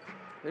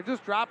 They're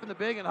just dropping the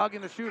big and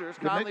hugging the shooters.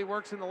 Conley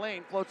works in the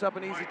lane, floats up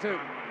an easy 2.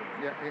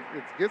 Yeah,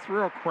 it gets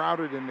real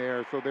crowded in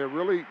there, so they're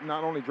really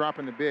not only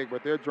dropping the big,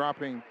 but they're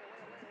dropping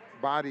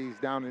bodies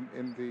down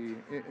in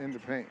the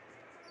paint.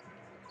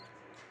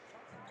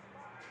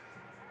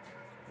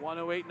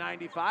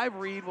 108-95.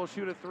 Reed will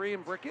shoot a 3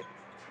 and brick it.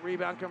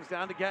 Rebound comes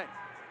down to Gay.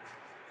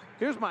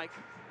 Here's Mike,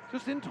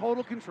 just in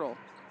total control.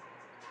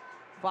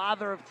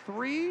 Father of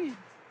 3. I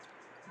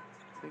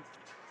think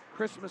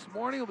Christmas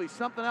morning will be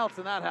something else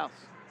in that house.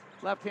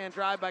 Left-hand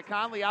drive by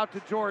Conley, out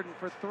to Jordan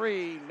for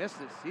 3,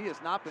 misses. He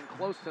has not been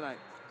close tonight.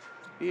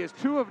 He is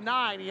 2 of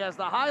 9. He has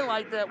the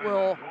highlight that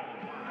will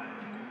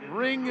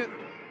ring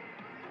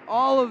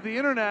all of the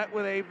internet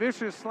with a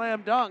vicious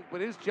slam dunk, but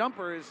his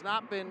jumper has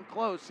not been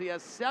close. He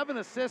has 7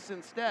 assists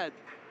instead.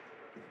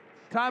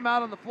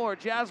 Timeout on the floor,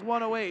 Jazz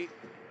 108,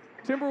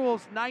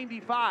 Timberwolves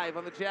 95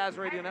 on the Jazz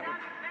Radio Network.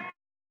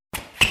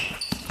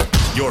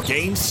 Your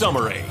game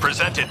summary,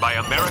 presented by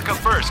America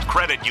First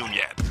Credit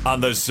Union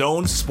on the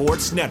Zone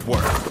Sports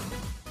Network.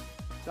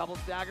 Double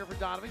stagger for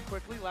Donovan,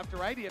 quickly left to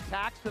right. He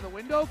attacks to the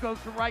window, goes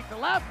from right to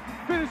left,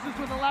 finishes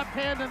with the left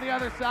hand on the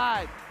other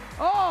side.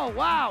 Oh,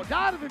 wow.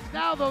 Donovan's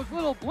now those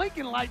little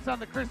blinking lights on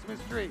the Christmas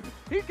tree.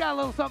 He's got a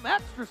little something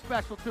extra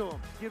special to him.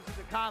 Gives it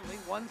to Conley.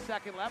 1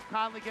 second left.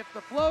 Conley gets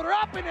the floater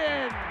up and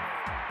in.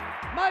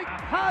 Mike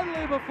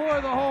Conley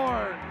before the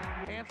horn.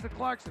 Hands to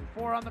Clarkson.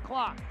 4 on the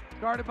clock.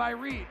 Guarded by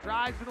Reed.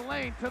 Drives to the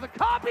lane. To the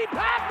cup. He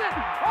passed it.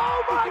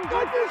 Oh, my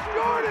goodness.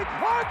 Jordan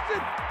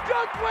Clarkson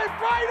just went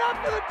right up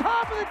to the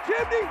top of the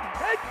chimney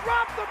and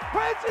dropped the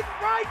present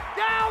right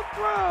down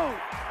through.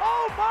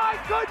 Oh, my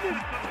goodness.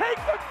 Take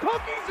the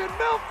cookies and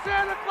milk,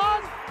 Santa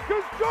Claus,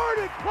 because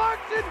Jordan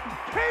Clarkson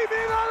came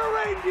in on a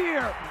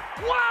reindeer.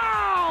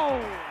 Wow!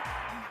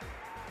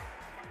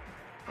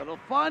 Little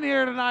fun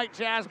here tonight.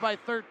 Jazz by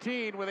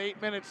 13 with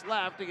 8 minutes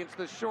left against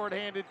the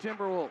short-handed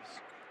Timberwolves.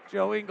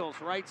 Joe Ingles,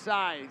 right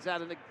side. He's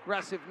had an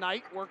aggressive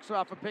night. Works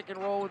off a pick and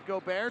roll with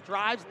Gobert.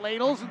 Drives,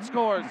 ladles, and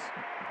scores.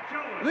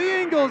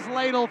 The Ingles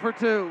ladle for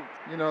 2.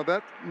 You know,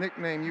 that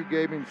nickname you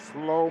gave him,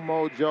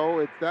 Slow-Mo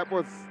Joe, that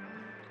was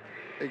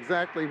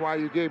exactly why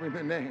you gave him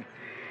the name.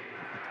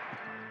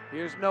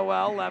 Here's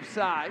Noel, left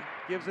side.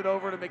 Gives it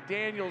over to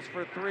McDaniels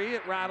for 3.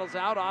 It rattles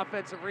out.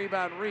 Offensive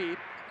rebound, Reed.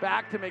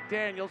 Back to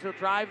McDaniels. He'll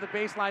drive the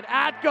baseline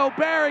at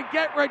Gobert and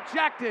get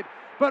rejected.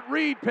 But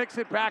Reed picks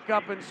it back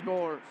up and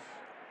scores.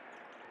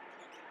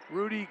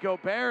 Rudy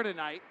Gobert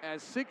tonight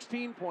has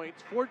 16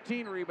 points,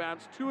 14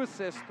 rebounds, 2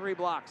 assists, 3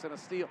 blocks, and a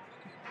steal.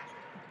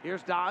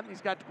 Here's Don.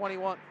 He's got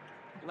 21.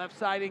 Left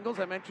side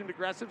Ingles. I mentioned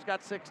aggressive's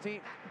got 16.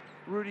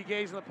 Rudy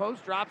Gay's in the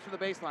post, drops to the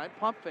baseline,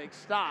 pump fake,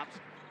 stops,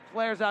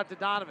 flares out to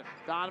Donovan.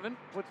 Donovan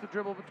puts the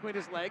dribble between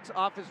his legs,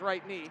 off his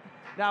right knee.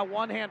 Now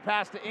one-hand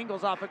pass to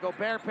Ingles off a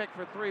Gobert pick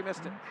for 3,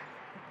 missed it.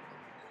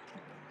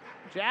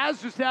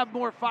 Jazz just have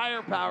more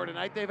firepower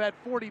tonight. They've had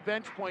 40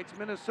 bench points.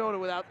 Minnesota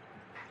without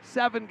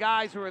 7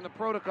 guys who are in the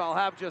protocol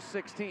have just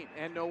 16.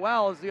 And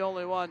Noel is the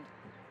only one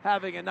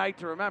having a night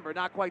to remember.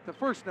 Not quite the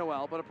first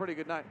Noel, but a pretty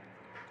good night.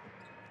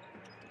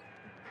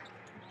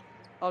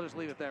 I'll just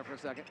leave it there for a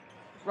second.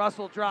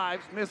 Russell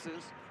drives,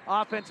 misses.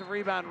 Offensive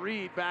rebound,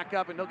 Reed back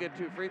up, and he'll get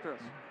 2 free throws.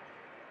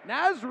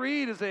 Naz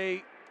Reid is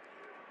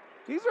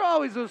these are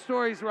always those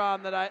stories,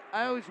 Ron, that I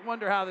always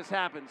wonder how this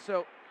happens.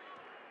 So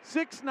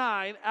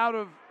 6'9", out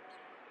of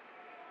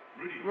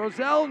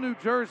Roselle, New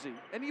Jersey,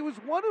 and he was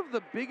one of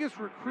the biggest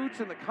recruits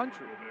in the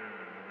country.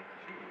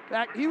 In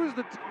fact, he was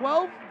the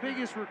 12th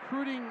biggest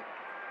recruiting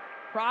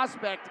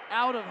prospect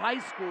out of high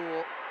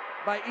school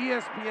by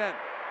ESPN.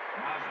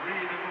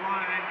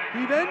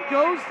 He then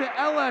goes to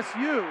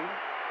LSU.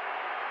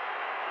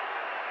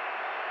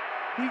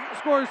 He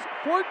scores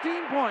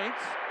 14 points,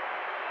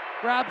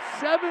 grabs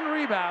 7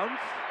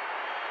 rebounds,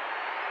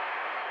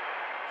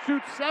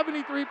 shoots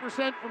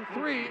 73% from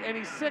 3, and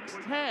he's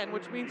 6'10",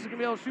 which means he's going to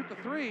be able to shoot the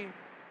 3.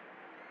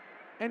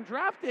 And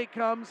draft day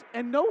comes,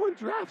 and no one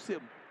drafts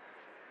him.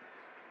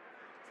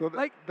 So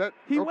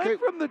he went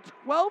from the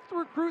 12th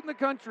recruit in the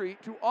country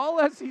to all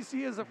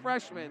SEC as a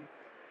freshman,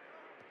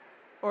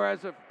 or and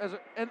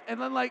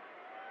then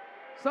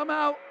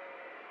somehow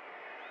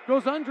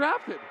goes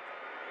undrafted.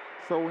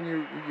 So when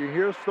you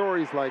hear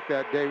stories like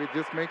that, David, it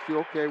just makes you,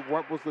 okay,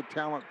 what was the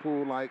talent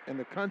pool like in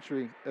the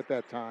country at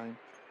that time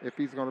if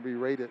he's going to be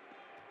rated?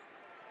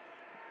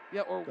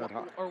 Yeah, or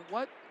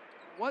what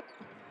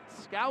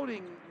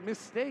scouting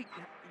mistake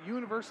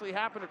universally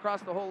happened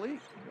across the whole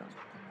league? Yeah.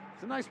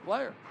 It's a nice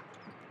player.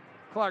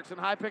 Clarkson,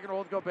 high pick and roll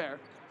with Gobert.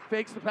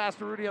 Fakes the pass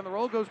to Rudy on the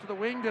roll, goes to the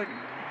wing to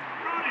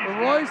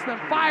Royce, then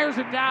fires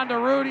it down to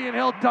Rudy, and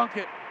he'll dunk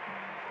it.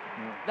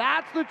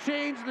 That's the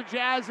change the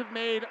Jazz have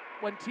made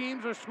when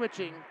teams are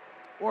switching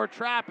or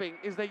trapping,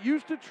 is they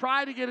used to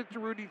try to get it to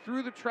Rudy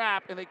through the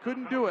trap, and they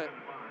couldn't do it.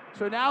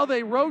 So now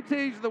they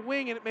rotate to the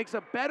wing, and it makes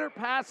a better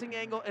passing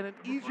angle and an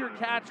easier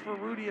catch for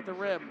Rudy at the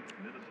rim.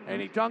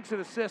 And he dunks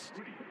an assist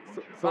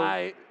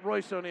by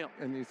Royce O'Neal.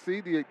 And you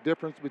see the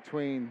difference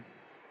between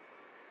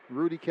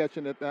Rudy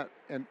catching it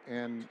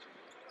and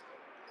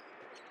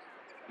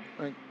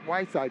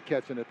Whiteside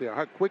catching it there.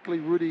 How quickly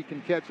Rudy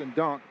can catch and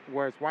dunk,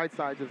 whereas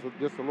Whiteside is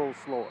just a little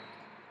slower.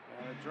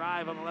 A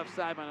drive on the left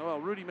side by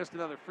Noel. Rudy missed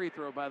another free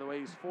throw, by the way.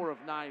 He's 4 of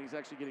 9. He's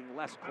actually getting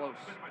less close.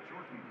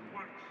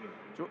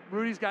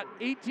 Rudy's got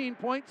 18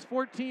 points,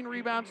 14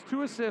 rebounds,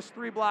 2 assists,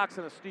 3 blocks,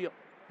 and a steal.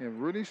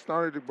 And Rudy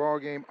started the ball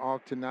game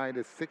off tonight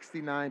at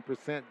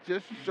 69%,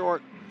 just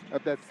short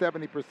of that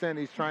 70%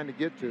 he's trying to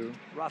get to.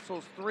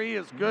 Russell's 3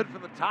 is good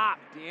from the top.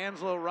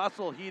 D'Angelo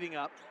Russell heating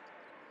up.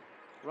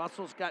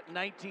 Russell's got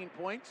 19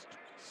 points,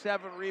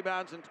 7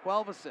 rebounds, and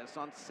 12 assists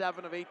on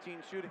 7 of 18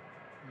 shooting.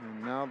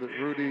 And now that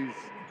Rudy's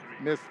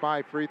missed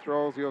 5 free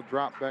throws, he'll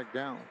drop back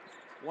down.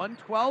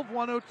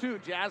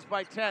 112-102, Jazz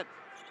by 10.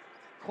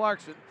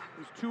 Clarkson,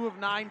 who's 2 of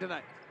 9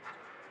 tonight.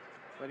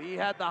 But he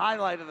had the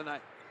highlight of the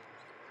night.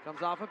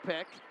 Comes off a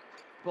pick,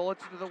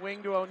 bullets to the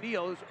wing to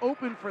O'Neal, who's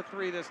open for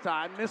 3 this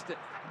time, missed it.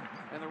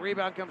 And the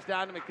rebound comes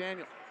down to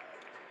McDaniel.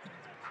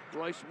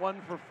 Royce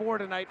 1 for 4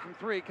 tonight from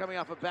 3, coming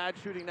off a bad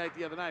shooting night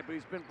the other night, but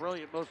he's been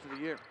brilliant most of the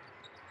year.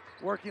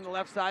 Working the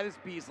left side is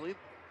Beasley.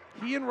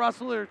 He and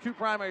Russell are 2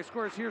 primary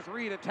scorers. Here's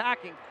Reed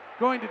attacking,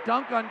 going to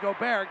dunk on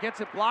Gobert, gets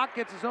it blocked,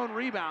 gets his own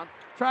rebound,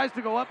 tries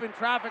to go up in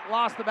traffic,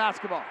 lost the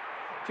basketball.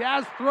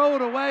 Jazz throw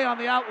it away on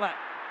the outlet.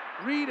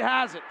 Reed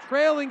has it,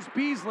 trailing's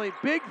Beasley,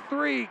 big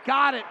 3,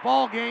 got it,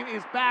 ball game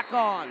is back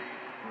on.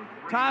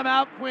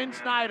 Timeout, Quinn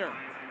Snyder.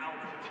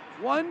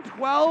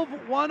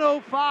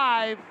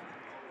 112-105.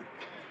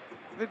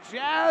 The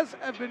Jazz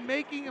have been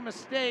making a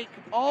mistake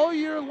all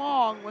year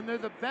long when they're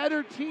the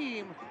better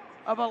team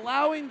of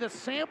allowing the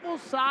sample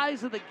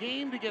size of the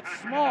game to get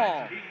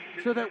small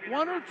so that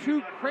 1 or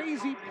 2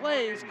 crazy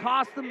plays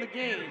cost them the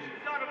game.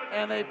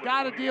 And they've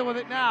got to deal with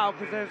it now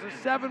because there's a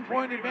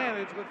 7-point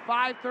advantage with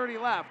 5:30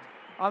 left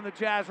on the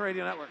Jazz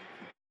Radio Network.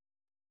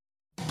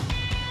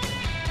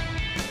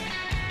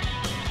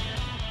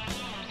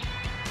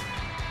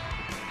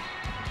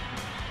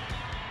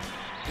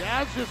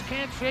 Jazz just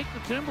can't shake the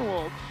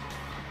Timberwolves.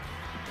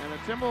 And the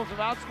Timberwolves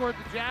have outscored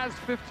the Jazz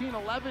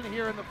 15-11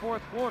 here in the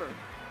 4th quarter.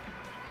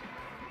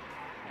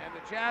 And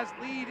the Jazz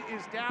lead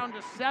is down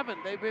to 7.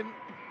 They've been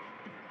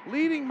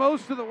leading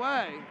most of the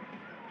way.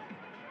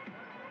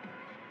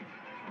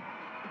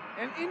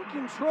 And in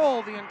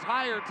control the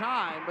entire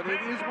time, but it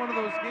is one of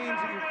those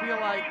games that you feel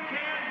like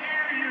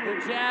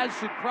the Jazz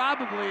should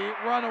probably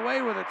run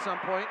away with at some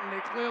point, and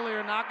they clearly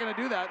are not going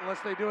to do that unless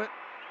they do it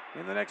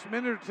in the next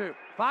minute or 2.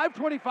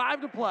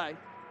 5:25 to play.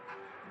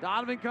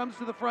 Donovan comes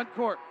to the front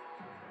court.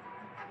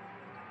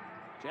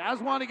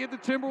 Jazz want to get the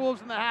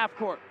Timberwolves in the half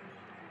court.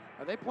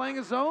 Are they playing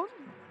a zone?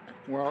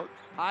 Well,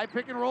 high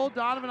pick and roll.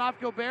 Donovan off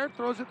Gobert,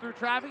 throws it through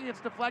traffic. It's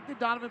deflected.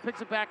 Donovan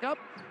picks it back up.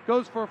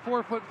 Goes for a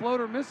 4-foot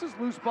floater, misses.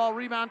 Loose ball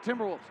rebound,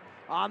 Timberwolves.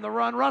 On the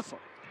run, Russell.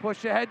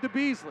 Push ahead to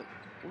Beasley.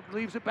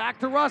 Leaves it back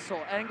to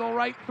Russell. Angle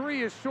right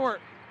 3 is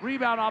short.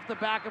 Rebound off the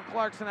back of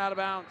Clarkson, out of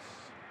bounds.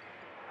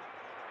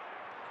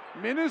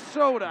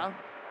 Minnesota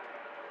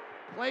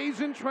plays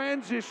in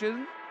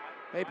transition.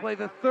 They play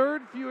the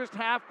third fewest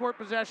half-court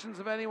possessions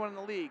of anyone in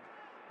the league,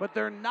 but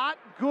they're not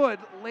good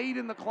late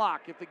in the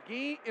clock. If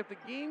the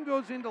game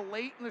goes into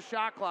late in the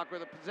shot clock or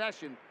the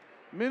possession,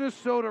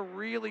 Minnesota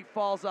really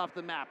falls off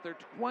the map. They're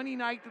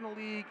 29th in the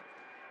league.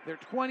 They're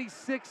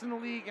 26th in the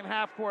league in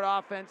half-court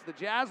offense. The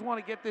Jazz want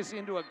to get this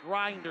into a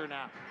grinder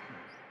now.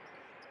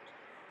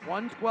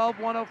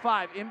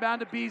 112-105. Inbound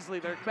to Beasley,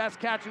 their best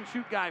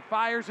catch-and-shoot guy.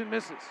 Fires and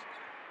misses.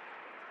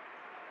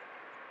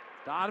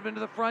 Donovan to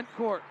the front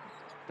court.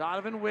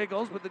 Donovan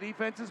wiggles, but the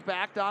defense is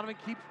back. Donovan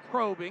keeps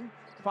probing.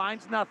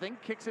 Finds nothing.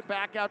 Kicks it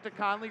back out to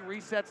Conley.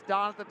 Resets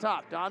Don at the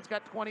top. Don's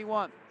got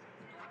 21.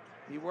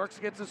 He works,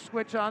 gets a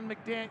switch on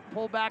McDaniel.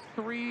 Pull back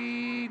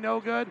three.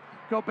 No good.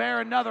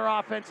 Gobert, another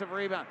offensive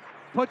rebound.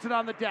 Puts it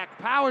on the deck.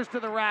 Powers to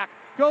the rack.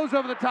 Goes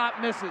over the top.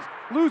 Misses.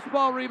 Loose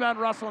ball rebound.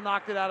 Russell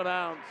knocked it out of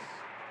bounds.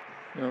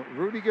 You know,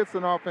 Rudy gets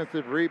an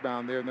offensive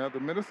rebound there. Now, the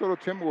Minnesota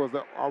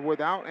Timberwolves are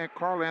without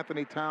Karl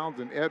Anthony Towns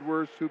and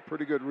Edwards, two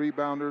pretty good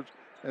rebounders,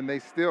 and they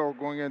still,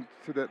 going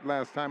into that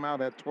last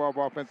timeout, had 12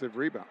 offensive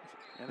rebounds.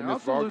 And they're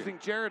also losing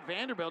Jared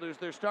Vanderbilt, who's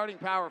their starting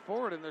power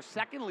forward and their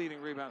second leading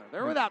rebounder.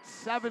 They're without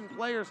 7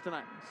 players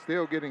tonight.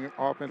 Still getting an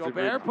offensive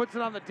Gobert rebound. puts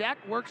it on the deck,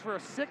 works for a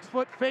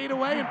 6-foot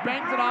fadeaway, and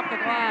bangs it off the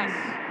glass.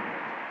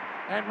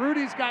 And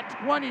Rudy's got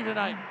 20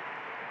 tonight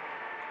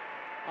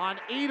on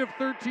 8 of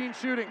 13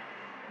 shooting.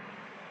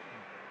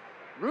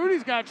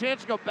 Rudy's got a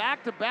chance to go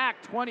back-to-back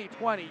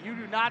 20-20. You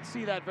do not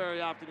see that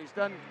very often. He's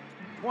done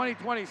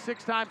 20-20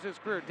 6 times in his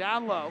career.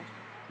 Down low.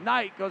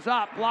 Knight goes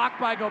up,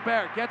 blocked by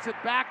Gobert. Gets it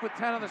back with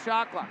 10 on the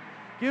shot clock.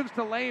 Gives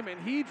to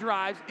Layman. He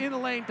drives in the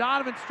lane.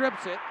 Donovan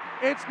strips it.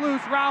 It's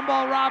loose. Round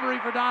ball robbery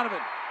for Donovan.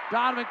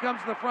 Donovan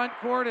comes to the front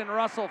court, and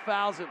Russell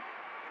fouls him.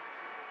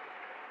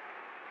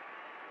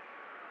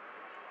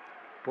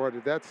 Boy,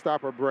 did that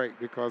stop or break,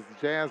 because the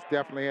Jazz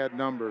definitely had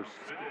numbers.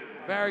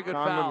 Very good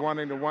Conlon foul.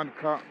 running to one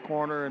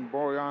corner and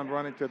Bojan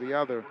running to the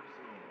other.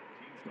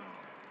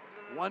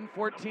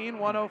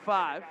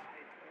 114-105.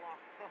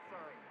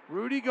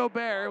 Rudy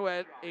Gobert, who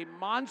had a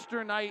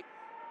monster night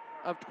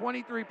of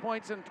 23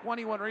 points and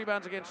 21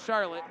 rebounds against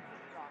Charlotte,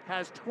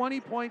 has 20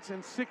 points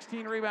and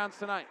 16 rebounds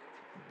tonight.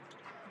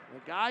 The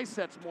guy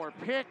sets more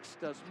picks,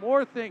 does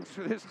more things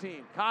for this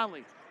team.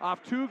 Conley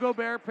off 2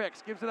 Gobert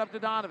picks, gives it up to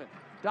Donovan.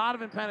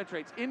 Donovan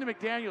penetrates into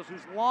McDaniels,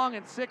 who's long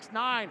and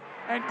 6'9",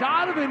 and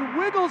Donovan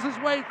wiggles his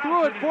way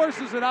through it,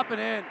 forces it up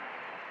and in.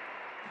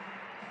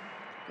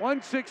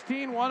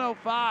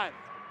 116-105.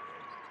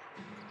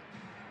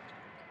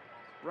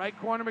 Right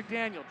corner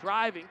McDaniel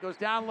driving, goes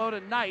down low to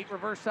Knight.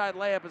 Reverse side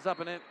layup is up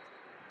and in.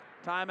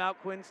 Timeout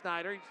Quinn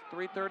Snyder. He's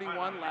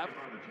 3:31 left.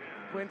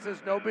 Quinn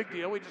says no big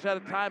deal. We just had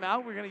a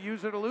timeout. We're going to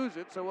use it or lose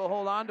it, so we'll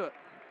hold on to it.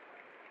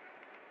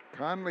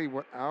 Conley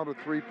went out a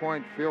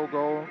 3-point field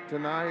goal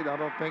tonight. I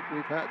don't think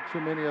we've had too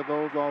many of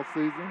those all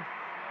season.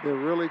 They're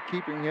really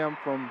keeping him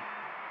from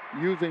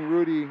using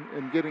Rudy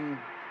and getting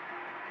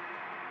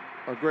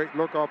a great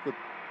look off the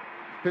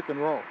pick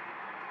and roll.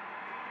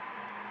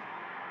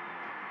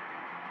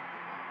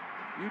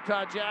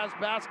 Utah Jazz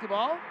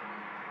basketball.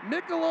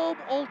 Michelob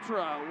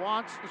Ultra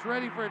is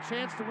ready for a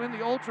chance to win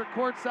the Ultra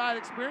courtside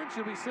experience.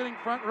 You'll be sitting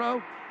front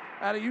row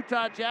at a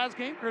Utah Jazz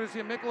game,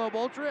 courtesy of Michelob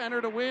Ultra. Enter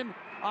to win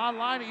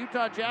online at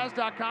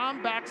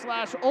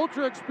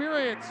utahjazz.com/Ultra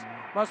experience.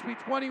 Must be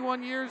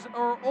 21 years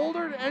or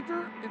older to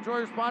enter. Enjoy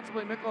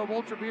responsibly. Michelob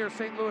Ultra Beer,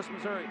 St. Louis,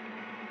 Missouri.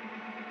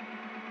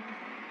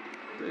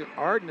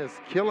 Arden is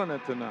killing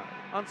it tonight.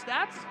 On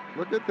stats?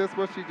 Look at this,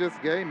 what she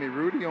just gave me.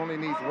 Rudy only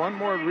needs one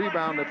more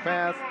rebound to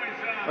pass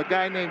a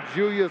guy named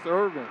Julius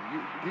Erving.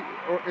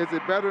 Or is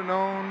it better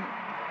known?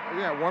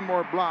 Yeah, one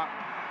more block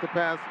to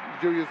pass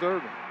Julius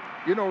Erving.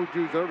 You know who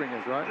Julius Erving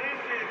is, right?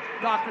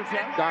 Dr. J.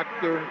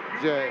 Dr.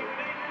 J.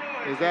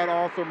 Is that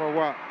awesome or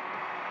what?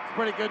 It's a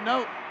pretty good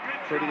note.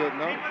 Pretty good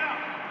note.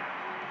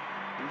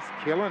 He's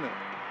killing it.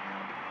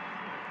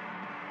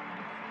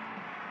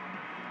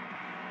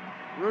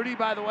 Rudy,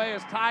 by the way,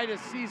 has tied his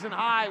season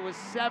high with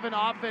 7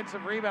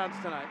 offensive rebounds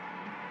tonight.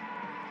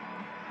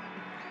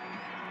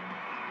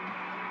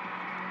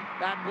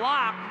 That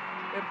block,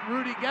 if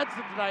Rudy gets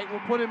it tonight, will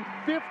put him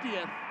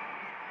 50th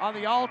on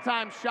the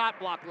all-time shot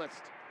block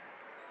list,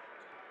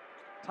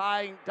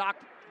 tying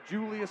Dr.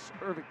 Julius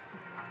Erving.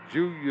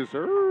 Julius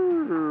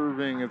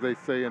Erving, as they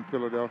say in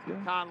Philadelphia.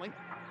 Conley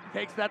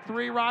takes that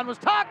 3 Ron was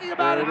talking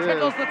about and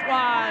tickles the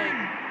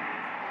twine.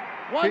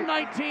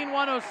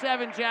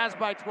 119-107, Jazz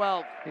by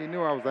 12. He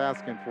knew I was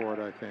asking for it,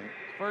 I think.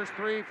 First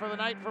 3 for the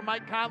night for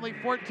Mike Conley,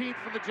 14th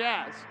for the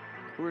Jazz,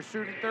 who are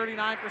shooting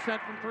 39%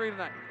 from 3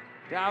 tonight.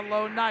 Down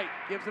low, Knight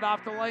gives it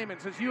off to Layman.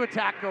 Says, you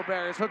attack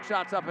Gobert. His hook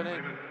shot's up and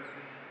in.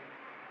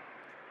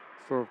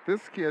 So if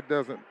this kid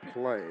doesn't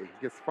play,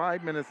 gets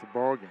 5 minutes of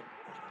ball game,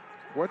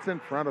 what's in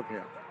front of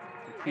him?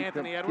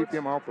 Anthony Edwards. Keep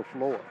him off the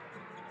floor.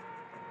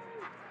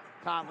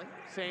 Conley,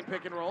 same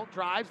pick and roll.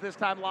 Drives, this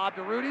time lob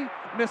to Rudy.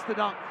 Missed the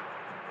dunk.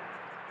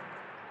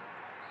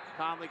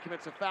 Conley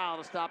commits a foul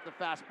to stop the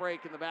fast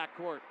break in the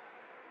backcourt.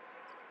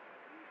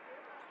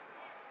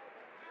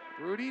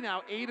 Rudy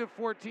now 8 of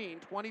 14,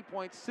 20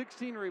 points,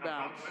 16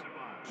 rebounds,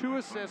 2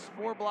 assists,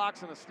 4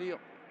 blocks, and a steal.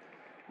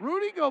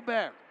 Rudy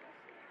Gobert.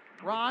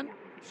 Ron,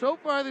 so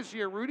far this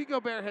year, Rudy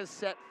Gobert has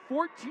set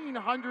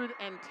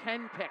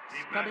 1,410 picks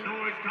coming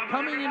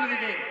into the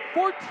game.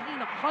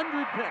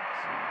 1,400 picks.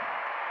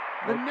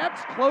 The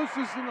next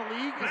closest in the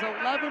league is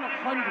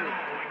 1,100.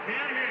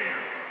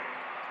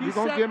 You're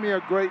going to give me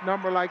a great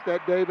number like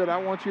that, David. I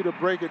want you to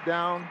break it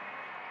down.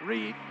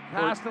 Reed,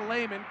 pass to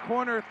Layman,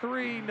 corner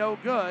three, no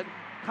good.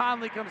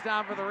 Conley comes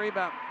down for the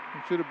rebound.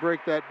 You should have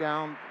break that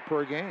down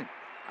per game.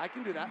 I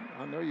can do that.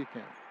 I know you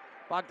can.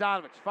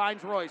 Bogdanovich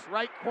finds Royce,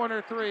 right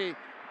corner three,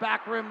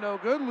 back rim no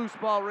good. Loose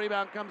ball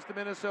rebound comes to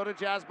Minnesota.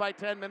 Jazz by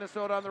 10,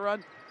 Minnesota on the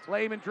run.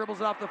 Layman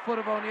dribbles it off the foot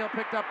of O'Neal,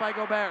 picked up by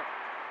Gobert.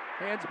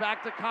 Hands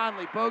back to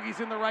Conley. Bogey's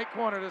in the right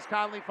corner. Does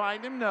Conley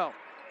find him? No.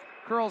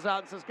 Curls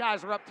out and says,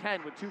 guys, we're up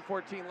 10 with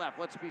 2:14 left.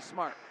 Let's be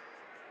smart.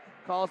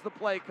 Calls the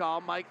play call.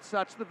 Mike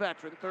Such, the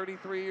veteran,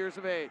 33 years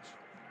of age.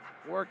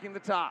 Working the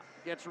top.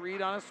 Gets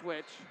Reed on a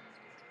switch.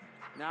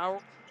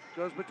 Now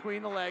goes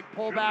between the leg.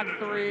 Pull back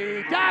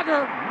three.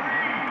 Dagger!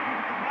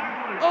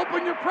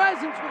 Open your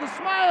presence with a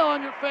smile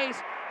on your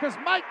face because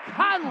Mike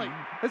Conley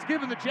has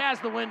given the Jazz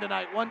the win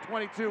tonight.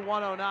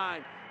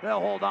 122-109.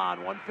 They'll hold on.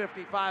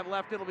 1:55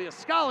 left. It'll be a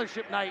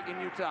scholarship night in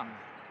Utah.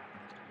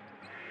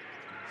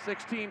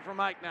 16 for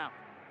Mike now.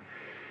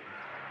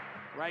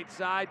 Right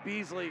side,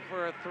 Beasley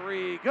for a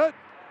three. Good.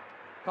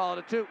 Call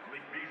it a 2.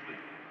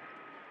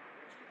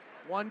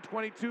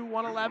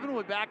 122-111.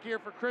 We'll be back here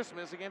for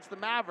Christmas against the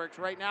Mavericks.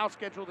 Right now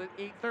scheduled at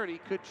 8:30.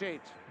 Could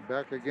change.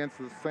 Back against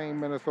the same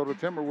Minnesota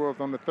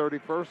Timberwolves on the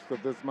 31st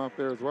of this month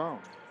there as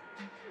well.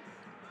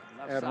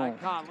 Left at side, home.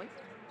 Conley.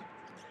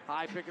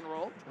 High pick and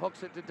roll.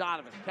 Hooks it to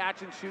Donovan.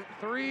 Catch and shoot.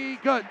 Three.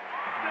 Good.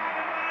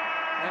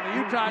 And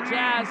the Utah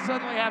Jazz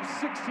suddenly have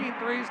 16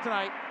 threes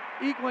tonight,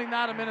 equaling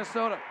that of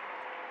Minnesota.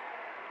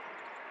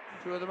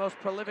 Two of the most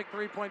prolific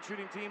three-point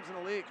shooting teams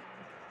in the league.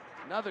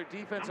 Another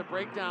defensive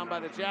breakdown by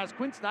the Jazz.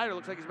 Quinn Snyder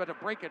looks like he's about to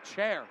break a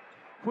chair.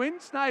 Quinn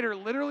Snyder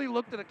literally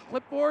looked at a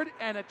clipboard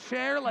and a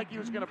chair like he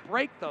was going to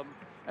break them,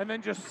 and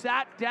then just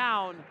sat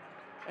down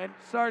and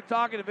started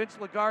talking to Vince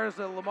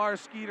LaGarza, Lamar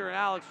Skeeter, and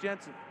Alex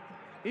Jensen.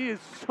 He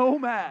is so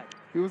mad.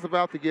 He was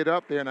about to get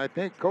up there, and I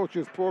think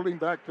coaches pulled him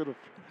back to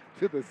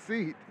the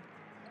seat.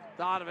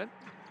 Donovan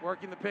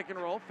working the pick and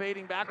roll,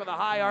 fading back with a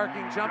high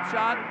arcing jump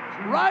shot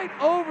right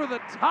over the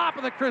top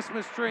of the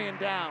Christmas tree and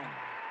down.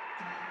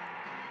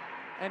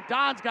 And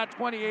Don's got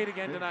 28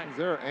 again tonight. Is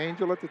there an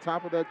angel at the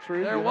top of that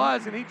tree? There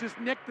was, and he just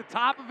nicked the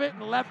top of it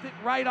and left it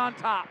right on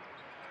top.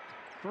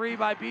 Three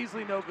by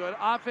Beasley, no good.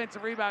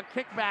 Offensive rebound,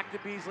 kick back to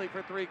Beasley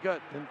for three,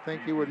 good. Didn't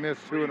think he would miss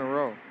 2 in a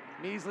row.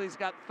 Beasley's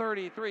got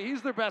 33.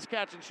 He's their best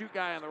catch and shoot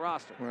guy on the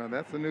roster. Well,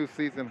 that's a new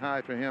season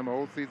high for him.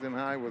 Old season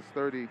high was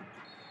 29.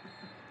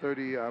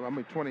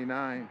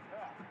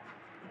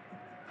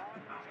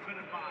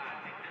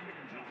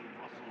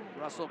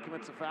 Russell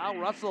commits a foul.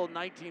 Russell,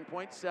 19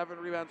 points, 7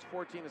 rebounds,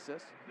 14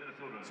 assists.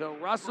 So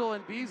Russell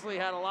and Beasley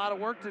had a lot of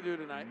work to do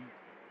tonight.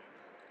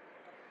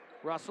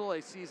 Russell,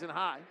 a season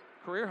high,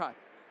 career high.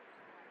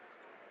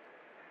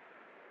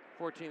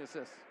 14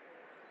 assists.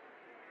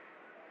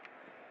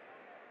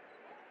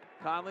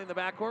 Conley in the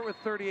backcourt with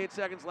 38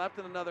 seconds left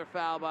and another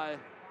foul by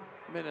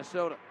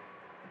Minnesota.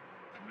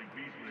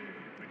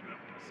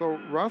 So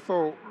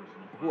Russell,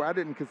 who I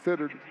didn't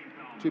consider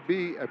to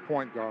be a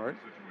point guard,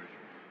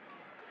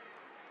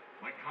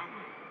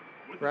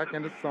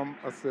 racking some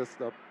assists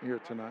up here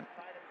tonight.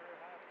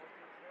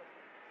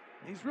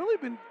 He's really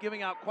been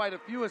giving out quite a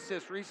few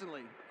assists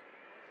recently.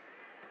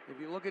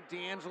 If you look at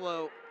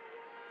D'Angelo,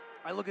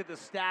 I look at the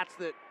stats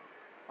that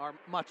our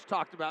much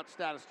talked about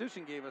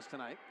statistician gave us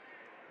tonight.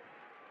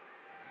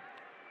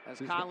 As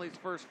Conley's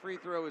first free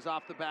throw is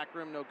off the back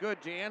rim, no good.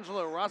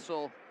 D'Angelo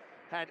Russell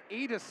had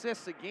 8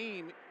 assists a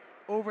game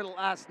over the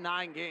last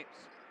 9 games.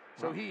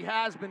 So he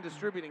has been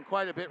distributing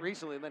quite a bit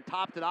recently and then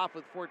topped it off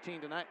with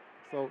 14 tonight.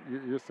 So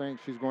you're saying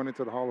she's going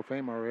into the Hall of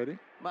Fame already?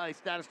 My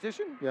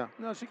statistician? Yeah.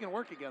 No, she can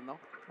work again, though.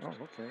 Oh,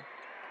 okay.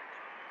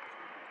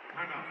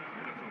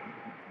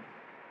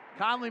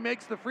 Conley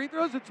makes the free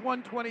throws. It's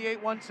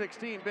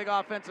 128-116. Big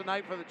offensive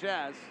night for the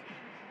Jazz.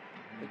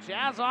 The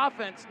Jazz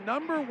offense,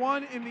 number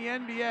 1 in the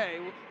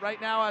NBA,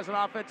 right now has an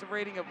offensive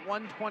rating of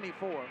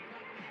 124.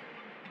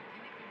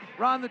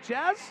 Ron, the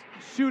Jazz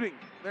shooting.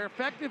 Their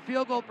effective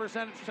field goal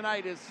percentage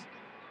tonight is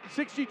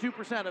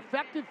 62%.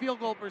 Effective field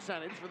goal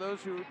percentage, for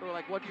those who are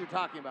like, what are you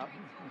talking about?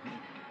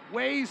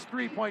 Weighs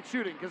three-point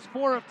shooting, because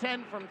 4 of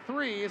 10 from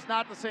 3 is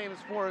not the same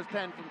as 4 of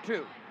 10 from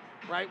 2,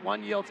 right?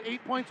 One yields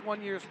 8 points,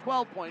 one yields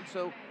 12 points,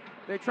 so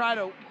they try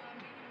to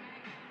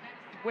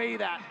weigh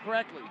that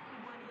correctly.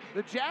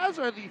 The Jazz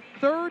are the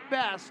 3rd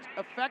best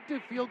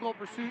effective field goal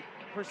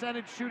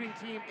percentage shooting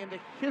team in the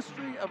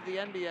history of the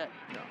NBA.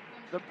 Yeah.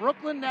 The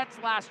Brooklyn Nets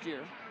last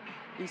year,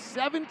 the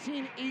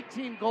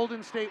 17-18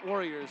 Golden State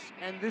Warriors,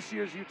 and this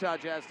year's Utah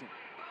Jazz team.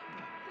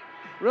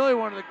 Really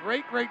one of the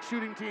great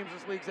shooting teams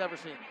this league's ever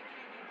seen.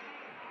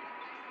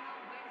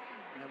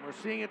 And we're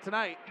seeing it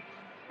tonight.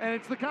 And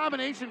it's the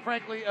combination,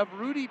 frankly, of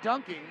Rudy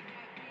dunking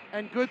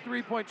and good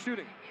three-point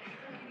shooting.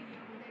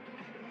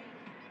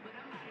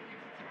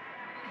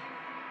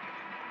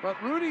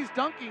 But Rudy's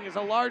dunking is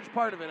a large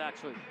part of it,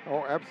 actually.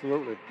 Oh,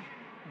 absolutely.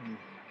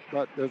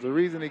 But there's a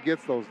reason he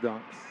gets those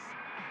dunks.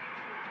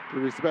 The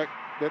respect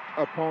that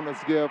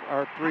opponents give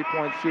our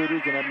three-point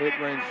shooters and our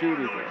mid-range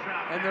shooters.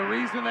 And the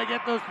reason they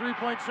get those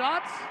three-point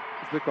shots?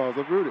 Is because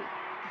of Rudy.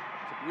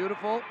 It's a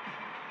beautiful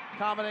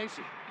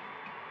combination.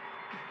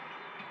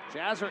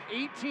 Jazz are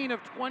 18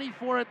 of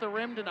 24 at the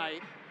rim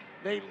tonight.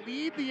 They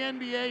lead the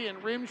NBA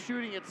in rim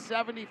shooting at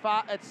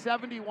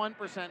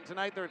 71%.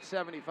 Tonight they're at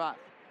 75.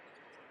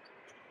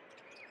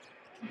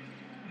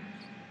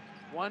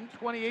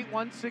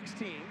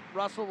 128-116.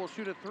 Russell will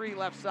shoot a three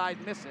left side,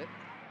 miss it.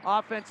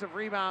 Offensive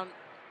rebound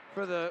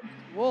for the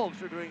Wolves,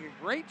 who are doing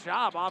a great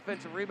job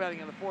offensive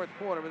rebounding in the fourth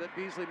quarter, but that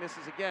Beasley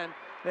misses again.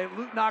 They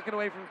knock it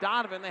away from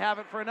Donovan. They have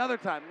it for another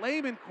time.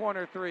 Layman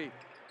corner three,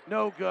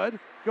 no good.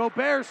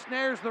 Gobert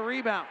snares the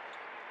rebound.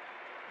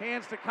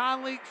 Hands to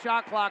Conley,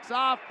 shot clock's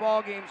off,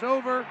 ball game's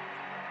over,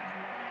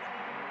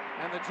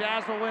 and the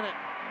Jazz will win it.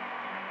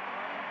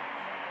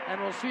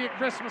 And we'll see it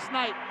Christmas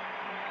night.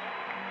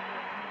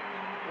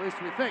 At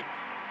least we think.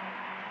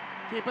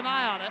 Keep an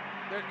eye on it.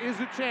 There is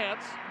a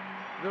chance,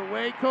 the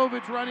way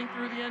COVID's running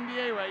through the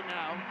NBA right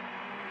now,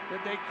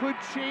 that they could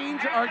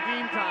change our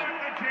game time.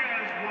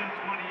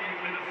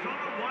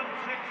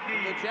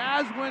 The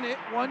Jazz win it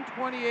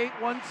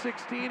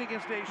 128-116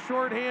 against a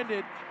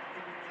shorthanded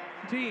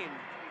team.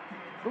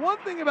 The one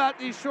thing about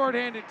these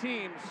shorthanded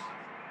teams,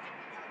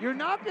 you're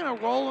not going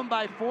to roll them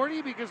by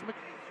 40 because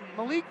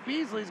Malik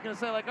Beasley's going to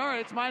say, like, all right,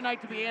 it's my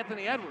night to be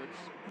Anthony Edwards.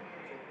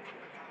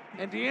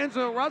 And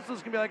D'Angelo Russell's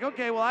going to be like,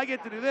 okay, well, I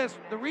get to do this.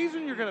 The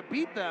reason you're going to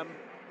beat them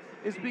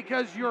is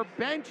because your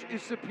bench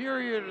is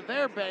superior to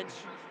their bench,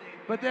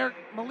 but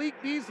Malik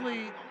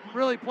Beasley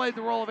really played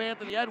the role of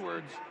Anthony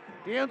Edwards.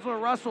 D'Angelo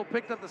Russell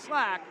picked up the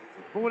slack,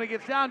 but when it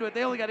gets down to it,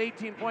 they only got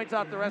 18 points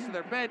out the rest of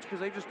their bench because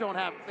they didn't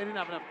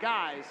have enough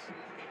guys.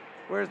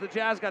 Whereas the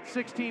Jazz got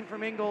 16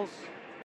 from Ingles,